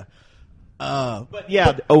 Yeah. But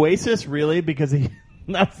yeah, Oasis, really? Because he...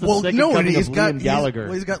 That's the second coming of Liam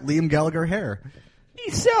Gallagher. He's got Liam Gallagher hair.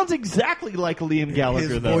 He sounds exactly like Liam Gallagher,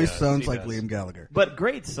 His though. voice sounds like does. Liam Gallagher. But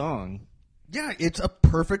great song. Yeah, it's a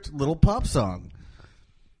perfect little pop song.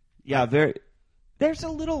 Yeah, there's a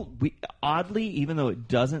little... oddly, even though it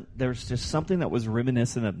doesn't... There's just something that was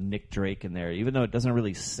reminiscent of Nick Drake in there. Even though it doesn't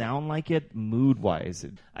really sound like it, mood-wise.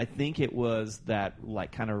 I think it was that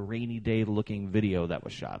like kind of rainy day-looking video that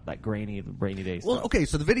was shot. That rainy day stuff. Well, okay,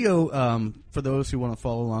 so the video, for those who want to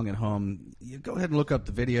follow along at home, you go ahead and look up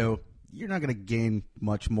the video. You're not going to gain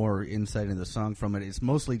much more insight into the song from it. It's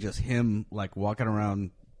mostly just him, like, walking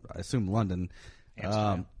around, I assume, London.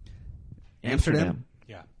 Amsterdam?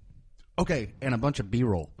 Yeah. Okay, and a bunch of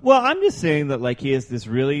B-roll. Well, I'm just saying that like he has this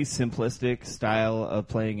really simplistic style of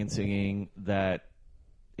playing and singing that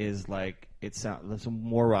is like it's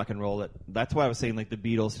more rock and roll. That's why I was saying like the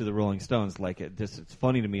Beatles to the Rolling Stones. Like it's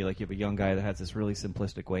funny to me. Like you have a young guy that has this really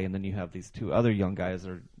simplistic way, and then you have these two other young guys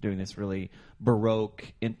that are doing this really baroque,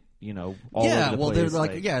 all over the place. They're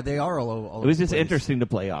like they are all it was just place. interesting to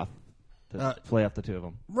play off the two of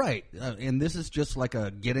them. Right, and this is just like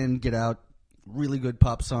a get in, get out. Really good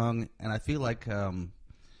pop song, and I feel like the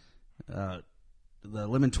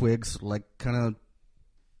Lemon Twigs like kind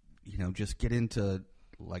of just get into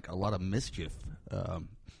like a lot of mischief. I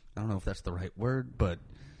don't know if that's the right word, but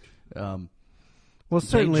Well,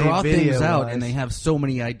 certainly they draw things video-wise. out, and they have so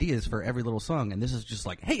many ideas for every little song. And this is just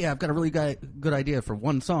like, hey, I've got a really good idea for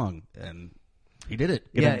one song, and he did it.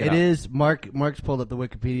 Yeah, it is. Mark's pulled up the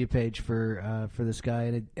Wikipedia page for this guy,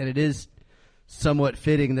 and it is somewhat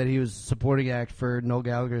fitting that he was supporting act for Noel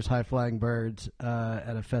Gallagher's High Flying Birds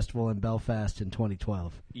at a festival in Belfast in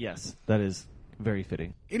 2012. Yes, that is very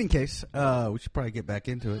fitting. In any case, we should probably get back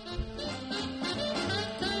into it.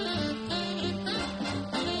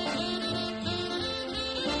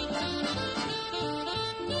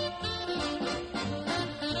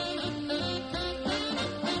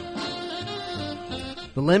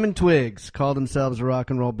 The Lemon Twigs call themselves a rock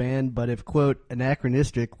and roll band, but if, quote,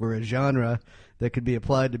 anachronistic were a genre that could be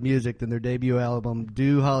applied to music, then their debut album,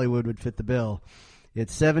 Do Hollywood, would fit the bill.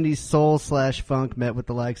 It's 70s soul/funk met with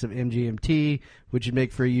the likes of MGMT, which would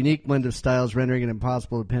make for a unique blend of styles, rendering it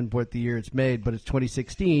impossible to pinpoint the year it's made, but it's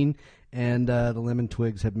 2016, and the Lemon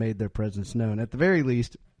Twigs have made their presence known. At the very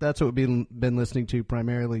least, that's what we've been listening to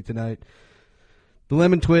primarily tonight. The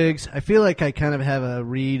Lemon Twigs, I feel like I kind of have a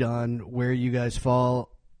read on where you guys fall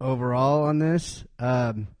overall on this.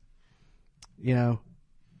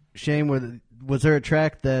 Shane, was there a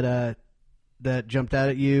track that that jumped out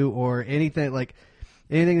at you, or anything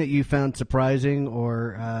that you found surprising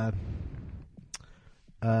or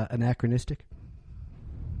anachronistic?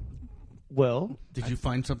 Well, Did you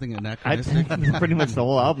find something I anachronistic? think pretty much the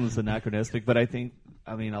whole album is anachronistic, but I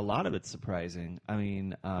mean, a lot of it's surprising. I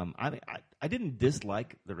mean, I didn't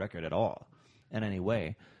dislike the record at all in any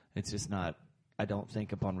way. It's just not. I don't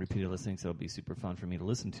think upon repeated listening, so it'll be super fun for me to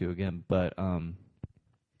listen to again. But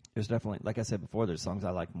there's definitely, like I said before, there's songs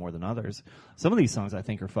I like more than others. Some of these songs I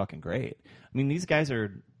think are fucking great. I mean, these guys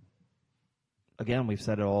are. Again, we've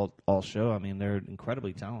said it all show. I mean, they're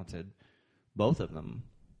incredibly talented, both of them.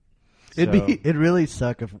 It'd really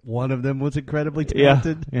suck if one of them was incredibly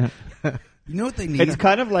talented. Yeah. You know what they need? It's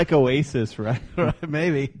kind of like Oasis, right?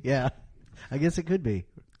 Maybe, yeah. I guess it could be.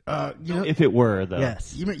 You know, If it were, though.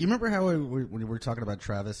 you remember how when we were talking about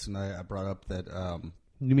Travis and I brought up that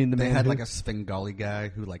You mean the they man had who- like a Svengali guy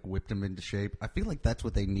who like whipped him into shape? I feel like that's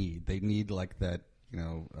what they need. They need like that,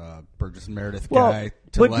 Burgess Meredith guy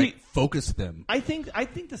to but focus them. I think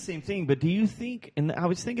the same thing, but do you think? And I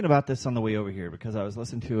was thinking about this on the way over here because I was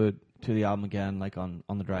listening to the album again, like on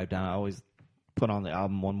the drive down. I always put on the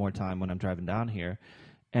album one more time when I'm driving down here,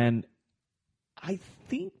 and I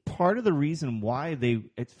think part of the reason why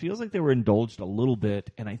it feels like they were indulged a little bit,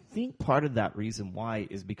 and I think part of that reason why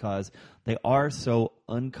is because they are so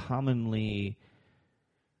uncommonly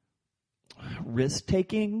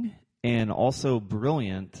risk-taking and also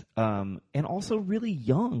brilliant, and also really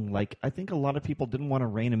young. Like, I think a lot of people didn't want to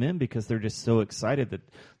rein him in because they're just so excited that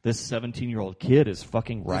this 17-year-old kid is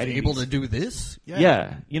fucking writing. Able to do this?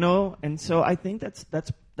 Yeah, and so I think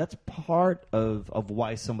that's part of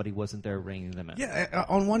why somebody wasn't there reining them in. Yeah,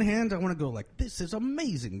 on one hand, I want to go like, this is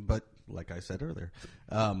amazing, but like I said earlier,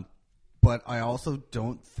 but I also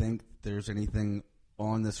don't think there's anything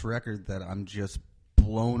on this record that I'm just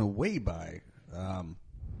blown away by.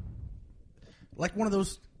 Like one of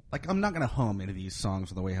those, like I'm not going to hum any of these songs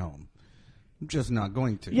on the way home. I'm just not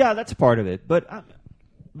going to. Yeah, that's part of it, but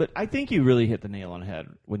I think you really hit the nail on the head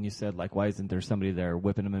when you said, like, why isn't there somebody there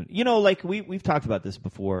whipping them in? Like we've talked about this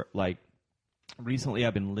before. Like recently,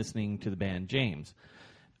 I've been listening to the band James,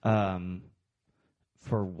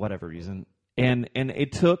 for whatever reason, and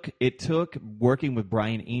it took working with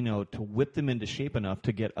Brian Eno to whip them into shape enough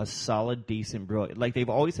to get a solid, decent, brilliant. Like they've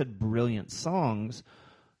always had brilliant songs,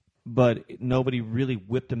 but nobody really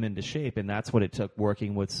whipped them into shape, and that's what it took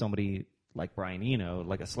working with somebody like Brian Eno,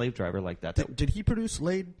 like a Slave Driver like that. Did he produce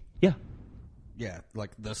Laid? Yeah. Yeah,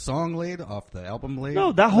 like the song Laid off the album Laid?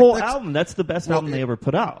 No, that whole album, that's the best album they ever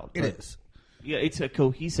put out. It is. Yeah, it's a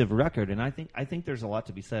cohesive record, and I think there's a lot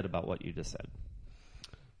to be said about what you just said.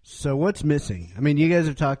 So what's missing? I mean, you guys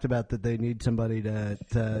have talked about that they need somebody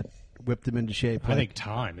to whip them into shape. I think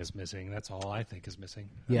time is missing. That's all I think is missing.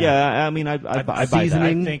 Yeah, I mean, I buy that.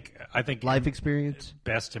 Seasoning. I think life experience.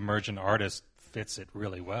 Best emergent artist fits it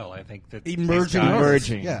really well. I think that Emerging these guys- artist.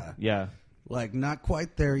 Emerging. Yeah. Like not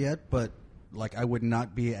quite there yet, but like I would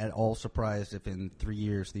not be at all surprised if in 3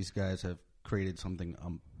 years these guys have created something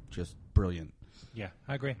just brilliant. Yeah,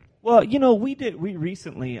 I agree. Well, we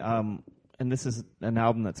recently, and this is an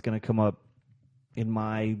album that's going to come up in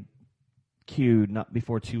my queue not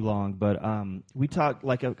before too long, but we talked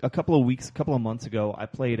like a couple of months ago. I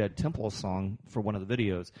played a Temple song for one of the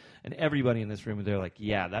videos, and everybody in this room, they're like,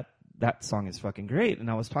 yeah, that song is fucking great. And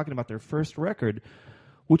I was talking about their first record,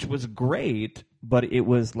 which was great, but it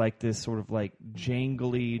was like this sort of like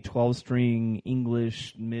jangly 12-string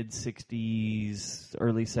English mid-60s,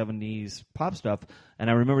 early 70s pop stuff. And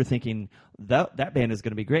I remember thinking, that band is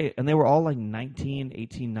going to be great. And they were all like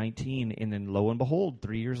 18, 19. And then lo and behold,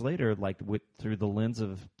 3 years later, like through the lens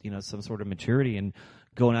of, some sort of maturity and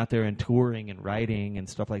going out there and touring and writing and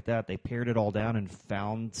stuff like that, they pared it all down and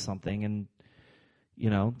found something. And,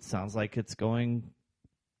 sounds like it's going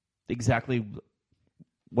exactly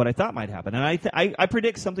what I thought might happen. And I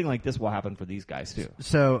predict something like this will happen for these guys too.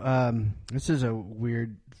 So this is a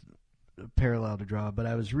weird parallel to draw, but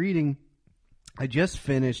I was reading. I just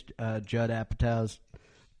finished Judd Apatow's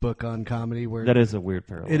book on comedy. Where That is a weird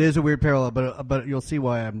parallel. it is a weird parallel, but you'll see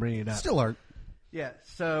why I'm bringing it up. Still art. Yeah.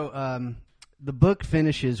 So the book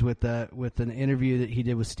finishes with an interview that he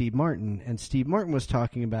did with Steve Martin, and Steve Martin was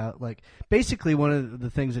talking about basically one of the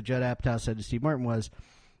things that Judd Apatow said to Steve Martin was,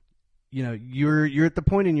 you're at the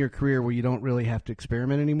point in your career where you don't really have to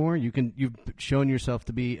experiment anymore. You've shown yourself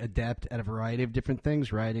to be adept at a variety of different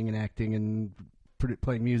things, writing and acting and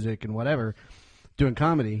playing music and whatever, doing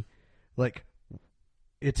comedy. Like,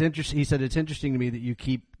 it's interesting. He said it's interesting to me that you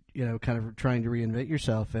keep kind of trying to reinvent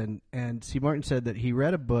yourself. And Steve Martin said that he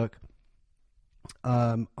read a book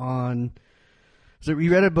on So we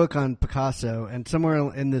read a book on Picasso, and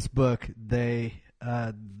somewhere in this book, the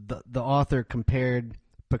author compared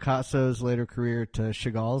Picasso's later career to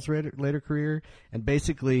Chagall's later career, and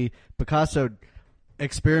basically Picasso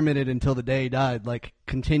experimented until the day he died, like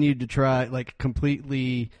continued to try, like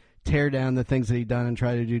completely tear down the things that he'd done and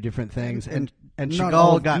try to do different things, and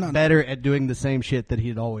Chagall got better at doing the same shit that he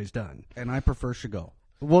had always done. And I prefer Chagall.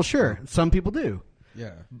 Well, sure, some people do.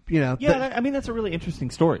 Yeah, I mean that's a really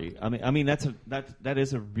interesting story. I mean that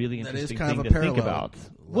is a really interesting kind thing of a to parallel. think about.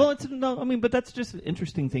 Well, but that's just an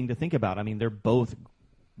interesting thing to think about. I mean, they're both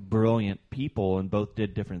brilliant people and both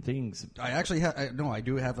did different things. I actually I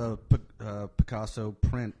do have a Picasso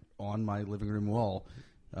print on my living room wall,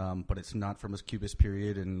 but it's not from his Cubist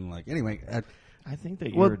period. And like anyway, I think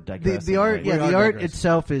that you're digressing. The art, We are the art digressing.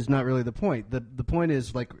 itself is not really the point. The point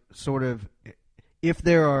is like sort of if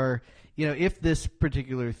there are. If this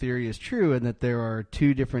particular theory is true and that there are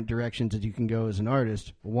two different directions that you can go as an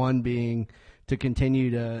artist, one being to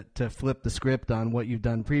continue to flip the script on what you've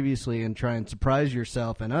done previously and try and surprise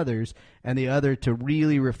yourself and others, and the other to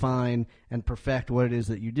really refine and perfect what it is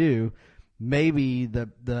that you do, maybe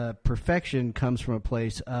the perfection comes from a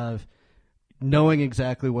place of knowing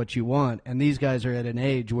exactly what you want, and these guys are at an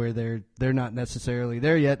age where they're not necessarily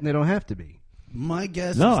there yet, and they don't have to be. My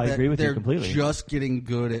guess No, is I that agree with you they're completely. just getting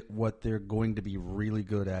good at what they're going to be really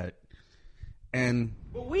good at. And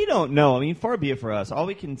Well, we don't know. I mean, far be it for us. All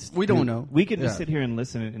we can We don't know. We can just Yeah. sit here and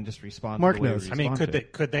listen and just respond. Mark to the way knows. we I mean, respond to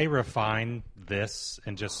it. could they refine this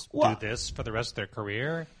and just Well- do this for the rest of their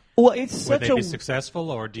career? Well, it's Would such they a be successful,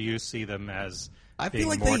 or do you see them as I being feel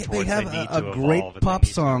like more they towards have they need a to great evolve and pop they need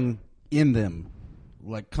to- song in them,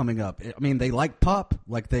 like coming up. I mean, they like pop,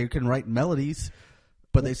 like they can write melodies,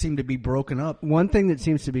 but they seem to be broken up. One thing that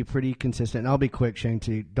seems to be pretty consistent, and I'll be quick, Shane,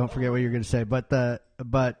 so you don't forget what you're going to say, but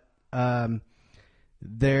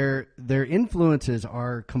their influences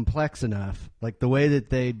are complex enough, like the way that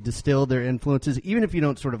they distill their influences, even if you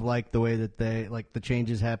don't sort of like the way that they, like the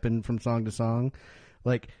changes happen from song to song,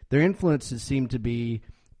 like their influences seem to be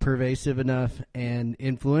pervasive enough and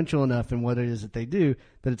influential enough in what it is that they do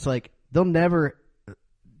that it's like they'll never.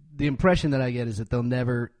 The impression that I get is that they'll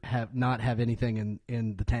never not have anything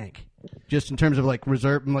in the tank, just in terms of like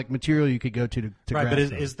reserve, like material you could go to Right, grab but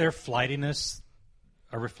from. is their flightiness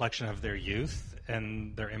a reflection of their youth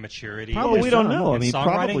and their immaturity? Probably we don't in know. I mean, songwriting,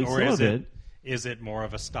 probably or some is of it it. is it more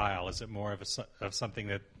of a style? Is it more of something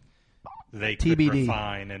that they could TBD.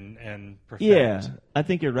 refine and perfect? Yeah, I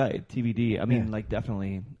think you're right. TBD. I mean, like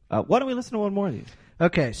definitely. Why don't we listen to one more of these?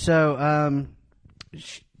 Okay, so I'm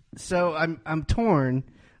torn.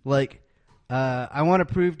 Like, I want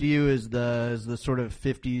to prove to you as the sort of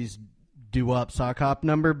 50s doo-wop sock hop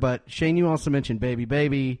number, but Shane, you also mentioned Baby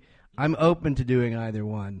Baby. I'm open to doing either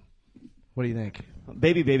one. What do you think?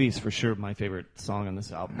 Baby Baby is for sure my favorite song on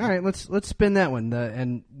this album. All right, let's spin that one,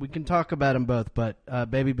 and we can talk about them both. But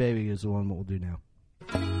Baby Baby is the one that we'll do now.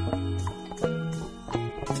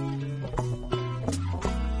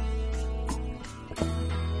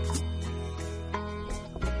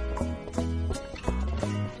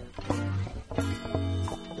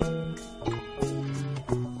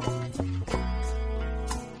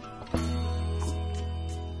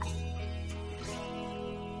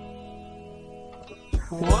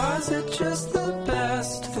 Was it just the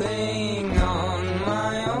best thing on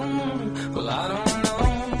my own? Well, I don't know.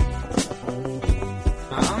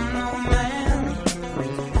 I'm no man.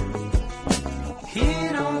 He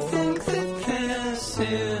don't think that this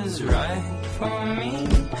is right for me.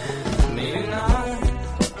 Maybe not.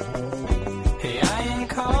 Hey, I ain't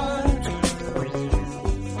caught.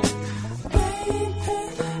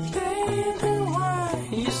 Baby, why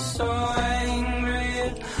you so angry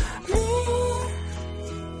at me?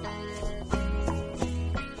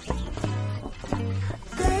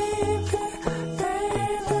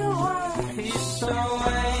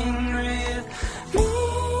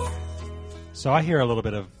 So I hear a little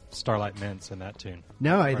bit of Starlight Mints in that tune.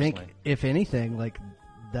 No, I think personally. if anything, like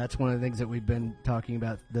that's one of the things that we've been talking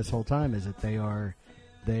about this whole time is that they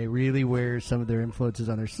really wear some of their influences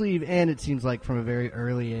on their sleeve, and it seems like from a very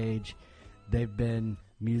early age they've been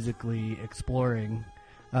musically exploring.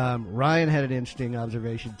 Ryan had an interesting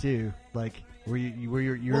observation too, like where you were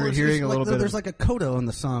hearing a little bit. There's of, like a coda on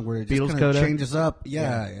the song where it just Beatles kind of coda? changes up.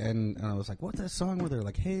 Yeah, and I was like, what's that song where they're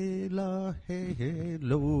like, hey la, hey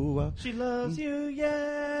lo. She loves you,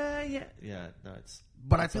 yeah, yeah. Yeah, no, it's.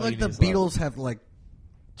 But I that's feel all like you the need is love. Beatles have like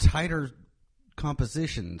tighter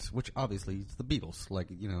compositions, which obviously it's the Beatles. Like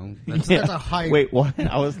that's a high. Wait, what?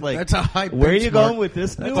 I was like, That's a high. where are you benchmark. going with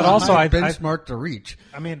this? That's But a also high I- benchmark to reach.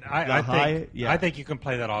 I mean, The I high- think yeah. I think you can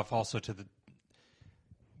play that off also to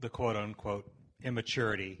the quote unquote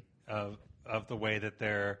immaturity of the way that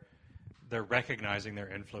they're recognizing their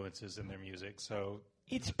influences in their music. So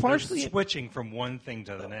it's partially they're switching from one thing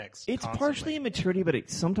to the next. It's constantly. partially immaturity, but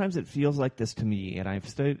sometimes it feels like this to me. And I've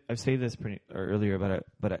stated this earlier,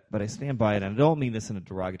 but I stand by it. And I don't mean this in a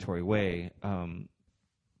derogatory way,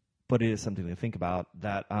 but it is something to think about.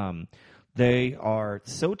 That they are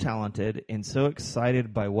so talented and so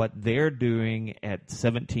excited by what they're doing at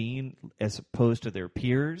 17, as opposed to their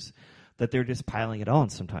peers, that they're just piling it on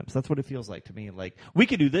sometimes. That's what it feels like to me. Like, we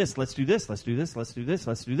could do this, let's do this, let's do this, let's do this,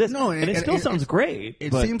 let's do this. No, and it still sounds great.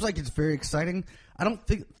 It but seems like it's very exciting. I don't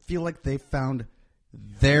feel like they found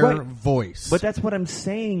their voice. But that's what I'm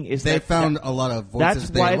saying is they found a lot of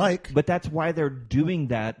voices they like. But that's why they're doing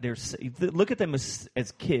that. Look at them as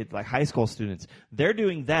kids, like high school students. They're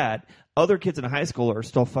doing that. Other kids in high school are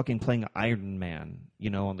still fucking playing Iron Man,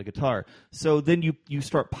 on the guitar. So then you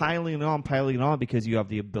start piling it on because you have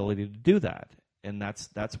the ability to do that. And that's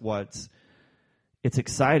it's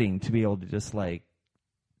exciting to be able to just to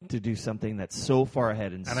do something that's so far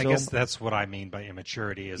ahead. And I guess that's what I mean by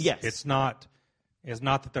immaturity is it's not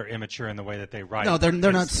that they're immature in the way that they write. No, they're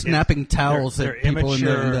not snapping towels at people in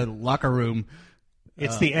the locker room.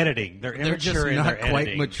 It's the editing. They're immature just in not their quite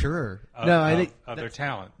editing mature. I think of their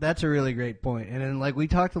talent. That's a really great point. And then, we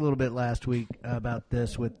talked a little bit last week about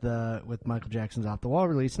this with Michael Jackson's Off the Wall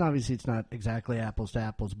release. And obviously, it's not exactly apples to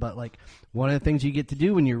apples, but one of the things you get to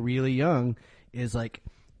do when you're really young is and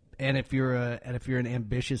if you're an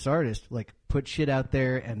ambitious artist, put shit out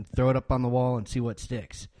there and throw it up on the wall and see what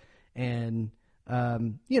sticks. And I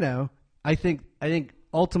think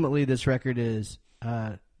ultimately this record is.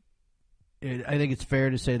 I think it's fair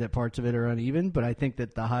to say that parts of it are uneven, but I think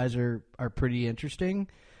that the highs are pretty interesting,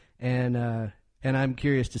 and I'm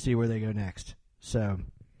curious to see where they go next. So,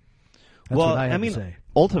 that's what I have to say.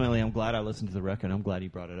 Ultimately, I'm glad I listened to the record. I'm glad he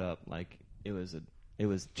brought it up. It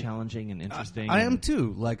was challenging and interesting. I am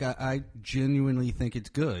too. I genuinely think it's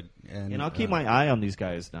good, and I'll keep my eye on these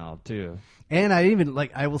guys now too. And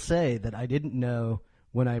I will say that I didn't know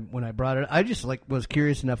when I brought it. I just was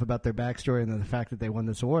curious enough about their backstory and the fact that they won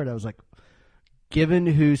this award. I was like, given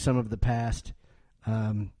who some of the past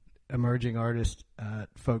emerging artist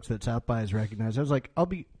folks that South by has recognized, I was like, I'll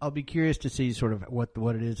be curious to see sort of what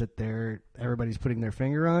it is that everybody's putting their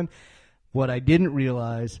finger on. What I didn't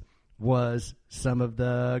realize was some of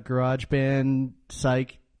the garage band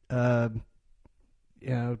psych, Elephant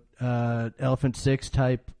Six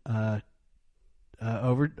type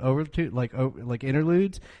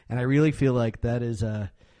interludes, and I really feel like that is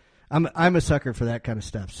I'm a sucker for that kind of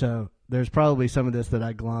stuff. So there's probably some of this that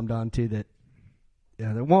I glommed onto that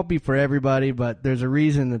that won't be for everybody, but there's a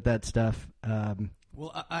reason that stuff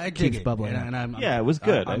I dig it, bubbling. It was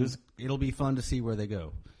good. It'll be fun to see where they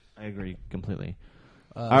go. I agree completely.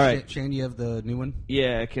 All right, Shane, you have the new one?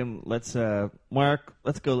 Yeah, let's Mark,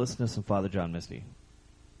 let's go listen to some Father John Misty.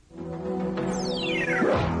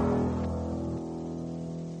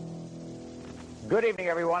 Good evening,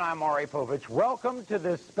 everyone. I'm Maury Povich. Welcome to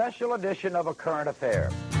this special edition of A Current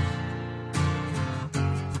Affair.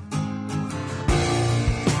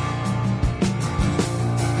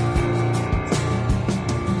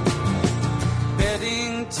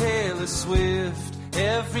 Betting Taylor Swift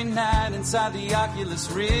every night inside the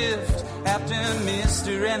Oculus Rift. After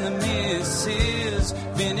Mr. and the Mrs.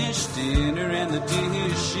 finish dinner and the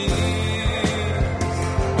dishes.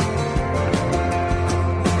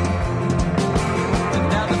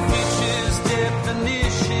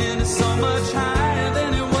 So much higher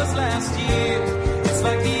than it was last year. It's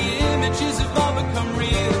like the images have all become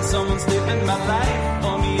real. Someone's living my life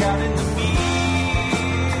for me out in the mirror.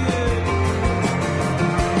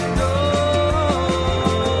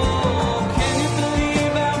 Oh, can you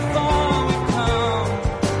believe how far we've come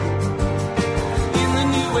in the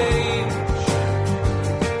new age?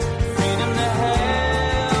 Freedom to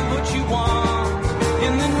have what you want.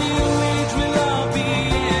 In the new age we'll all be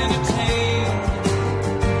entertained.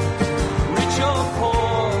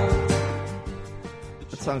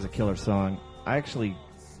 That song's a killer song. I actually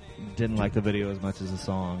didn't like the video as much as the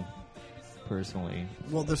song, personally.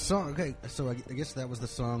 Well, the song. Okay, so I guess that was the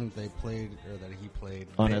song they played, or that he played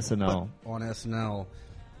on SNL. On SNL,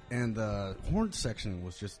 and the horn section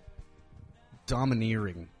was just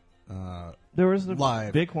domineering. There was a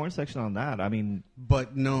live big horn section on that. I mean,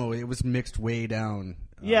 but no, it was mixed way down.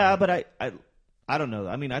 Yeah, but I don't know.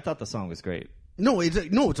 I mean, I thought the song was great. No, it's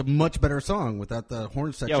a much better song without the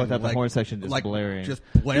horn section. Yeah, without the horn section just blaring. Just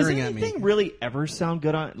blaring at me. Does anything really ever sound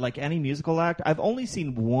good on any musical act? I've only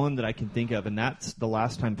seen one that I can think of, and that's the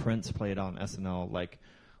last time Prince played on SNL.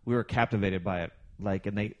 We were captivated by it. like,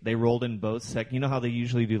 and they rolled in both you know how they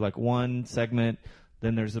usually do like one segment,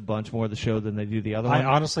 then there's a bunch more of the show, then they do the other one. I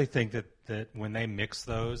honestly think that when they mix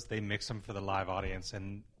those, they mix them for the live audience,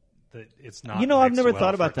 and that it's not. You know, I've mixed never well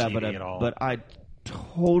thought about for that, TV at all. but I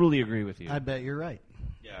totally agree with you. I bet you're right.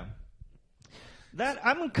 Yeah. That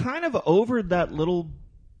I'm kind of over that little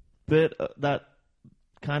bit, that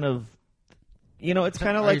kind of, you know, it's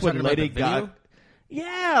kind of Are like you when talking about Lady the video? Gaga.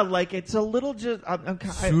 Yeah, like it's a little just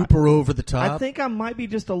Super over the top. I think I might be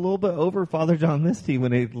just a little bit over Father John Misty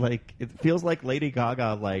when it feels like Lady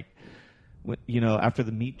Gaga, like, you know, after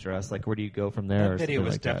the meat dress, like where do you go from there? That video or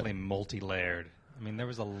was like definitely multi-layered. I mean, there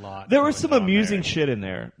was a lot. There was going some on amusing there. shit in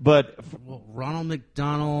there, but Well, Ronald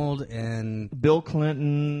McDonald and Bill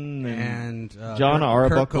Clinton and John Kurt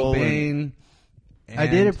Arbuckle Cobain. I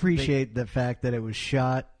did and appreciate the fact that it was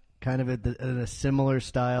shot kind of in a similar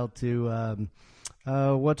style to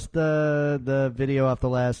what's the video off the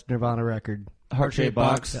last Nirvana record? Heart-Shaped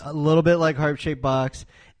Box. A little bit like Heart-Shaped Box,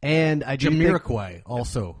 and I do think Jamiroquai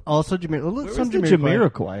also. Jamiroquai. Where was Some the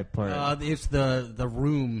Jamiroquai. Jamiroquai part? It's the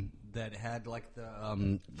room that had like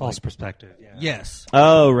the False perspective. Yeah. Yes,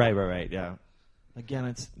 Oh, right, yeah.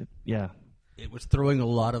 Again, yeah. it was throwing a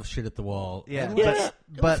lot of shit at the wall. Yeah, It was- Yeah.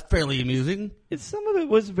 it was fairly amusing. Some of it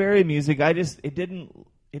was very amusing.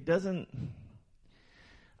 It doesn't.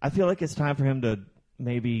 I feel like it's time for him to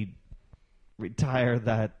maybe retire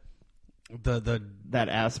that The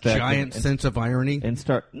aspect. giant and sense of irony. and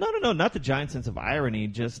start. No, not the giant sense of irony.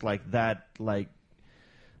 Just like that, like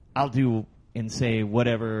I'll do and say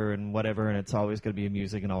whatever, and it's always going to be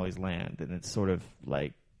amusing and always land, and it's sort of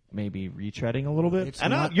like maybe retreading a little bit. It's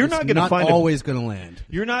and not, you're it's not going to find always going to land.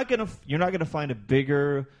 You're not gonna find a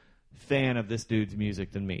bigger fan of this dude's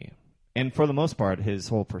music than me, and for the most part, his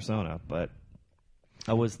whole persona. But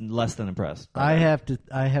I was less than impressed. I have to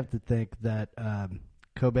think that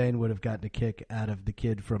Cobain would have gotten a kick out of the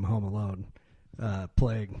kid from Home Alone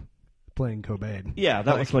playing Cobain. Yeah,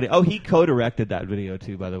 that was funny. Oh, he co-directed that video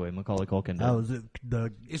too, by the way. Macaulay Culkin did. That was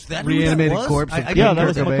the Is that who that reanimated was? corpse. I of Yeah, didn't that Kurt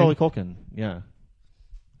was Kurt Macaulay Culkin. Yeah.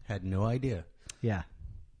 Had no idea. Yeah.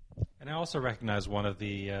 And I also recognize one of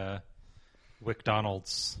the Wick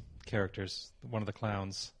Donald's characters, one of the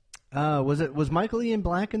clowns. Was Michael Ian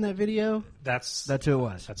Black in that video? That's That's who it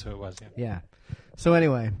was. who it was. Yeah. Yeah. So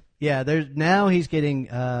anyway, yeah. Now he's getting.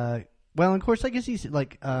 Well, of course, I guess he's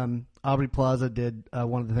like Aubrey Plaza did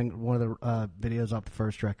one of the videos off the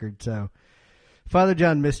first record. So Father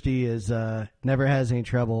John Misty is never has any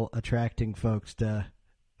trouble attracting folks to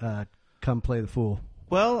come play the fool.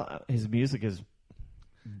 Well, his music is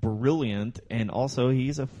brilliant, and also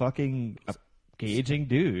he's a fucking engaging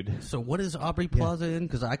dude. So what is Aubrey Plaza in?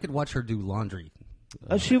 Because I could watch her do laundry.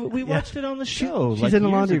 We watched it on the show. She's like in the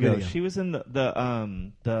years laundry ago. video. She was in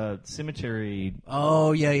the cemetery.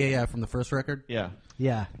 Oh yeah, from the first record. Yeah.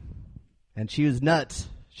 Yeah. And she was nuts.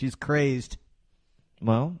 She's crazed.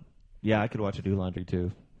 Well, yeah, I could watch her do laundry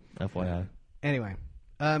too. FYI. Anyway.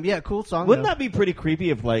 Yeah, cool song. Wouldn't though. that be pretty creepy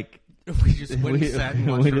if like We just went and sat and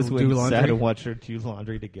watched we her just do went and laundry. sat and watched her do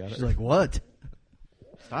laundry together? She's like, what?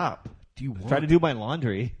 Stop. Do you want? Try to do my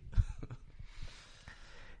laundry.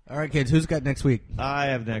 All right, kids, who's got next week? I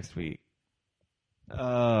have next week.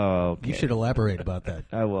 Oh, okay. You should elaborate about that.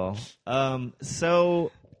 I will.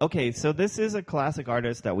 So this is a classic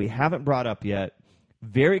artist that we haven't brought up yet.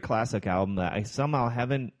 Very classic album that I somehow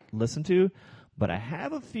haven't listened to, but I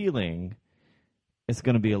have a feeling it's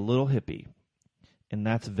going to be a little hippie, and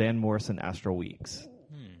that's Van Morrison, Astral Weeks.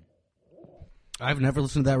 I've never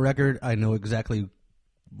listened to that record. I know exactly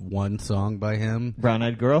one song by him, Brown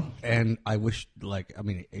Eyed Girl. and I wish,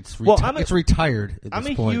 it's I'm retired at I'm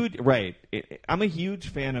this a point. I'm a huge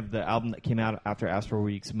fan of the album that came out after Astral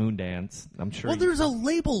Weeks, Moondance. I'm sure. Well, there's a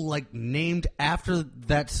label named after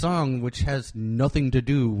that song, which has nothing to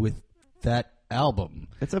do with that album.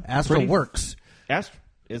 It's a Astral pretty- Works.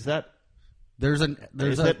 Is that? There's a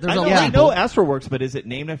I know label. Astral Works, but is it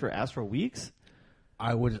named after Astral Weeks?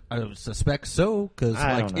 I would suspect so because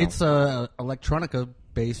I don't know. it's a electronica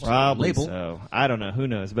based Probably label. so. I don't know. Who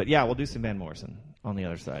knows? But yeah, we'll do some Van Morrison on the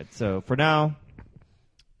other side. So for now,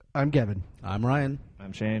 I'm Kevin. I'm Ryan.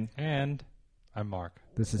 I'm Shane. And I'm Mark.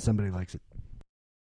 This is Somebody Likes It.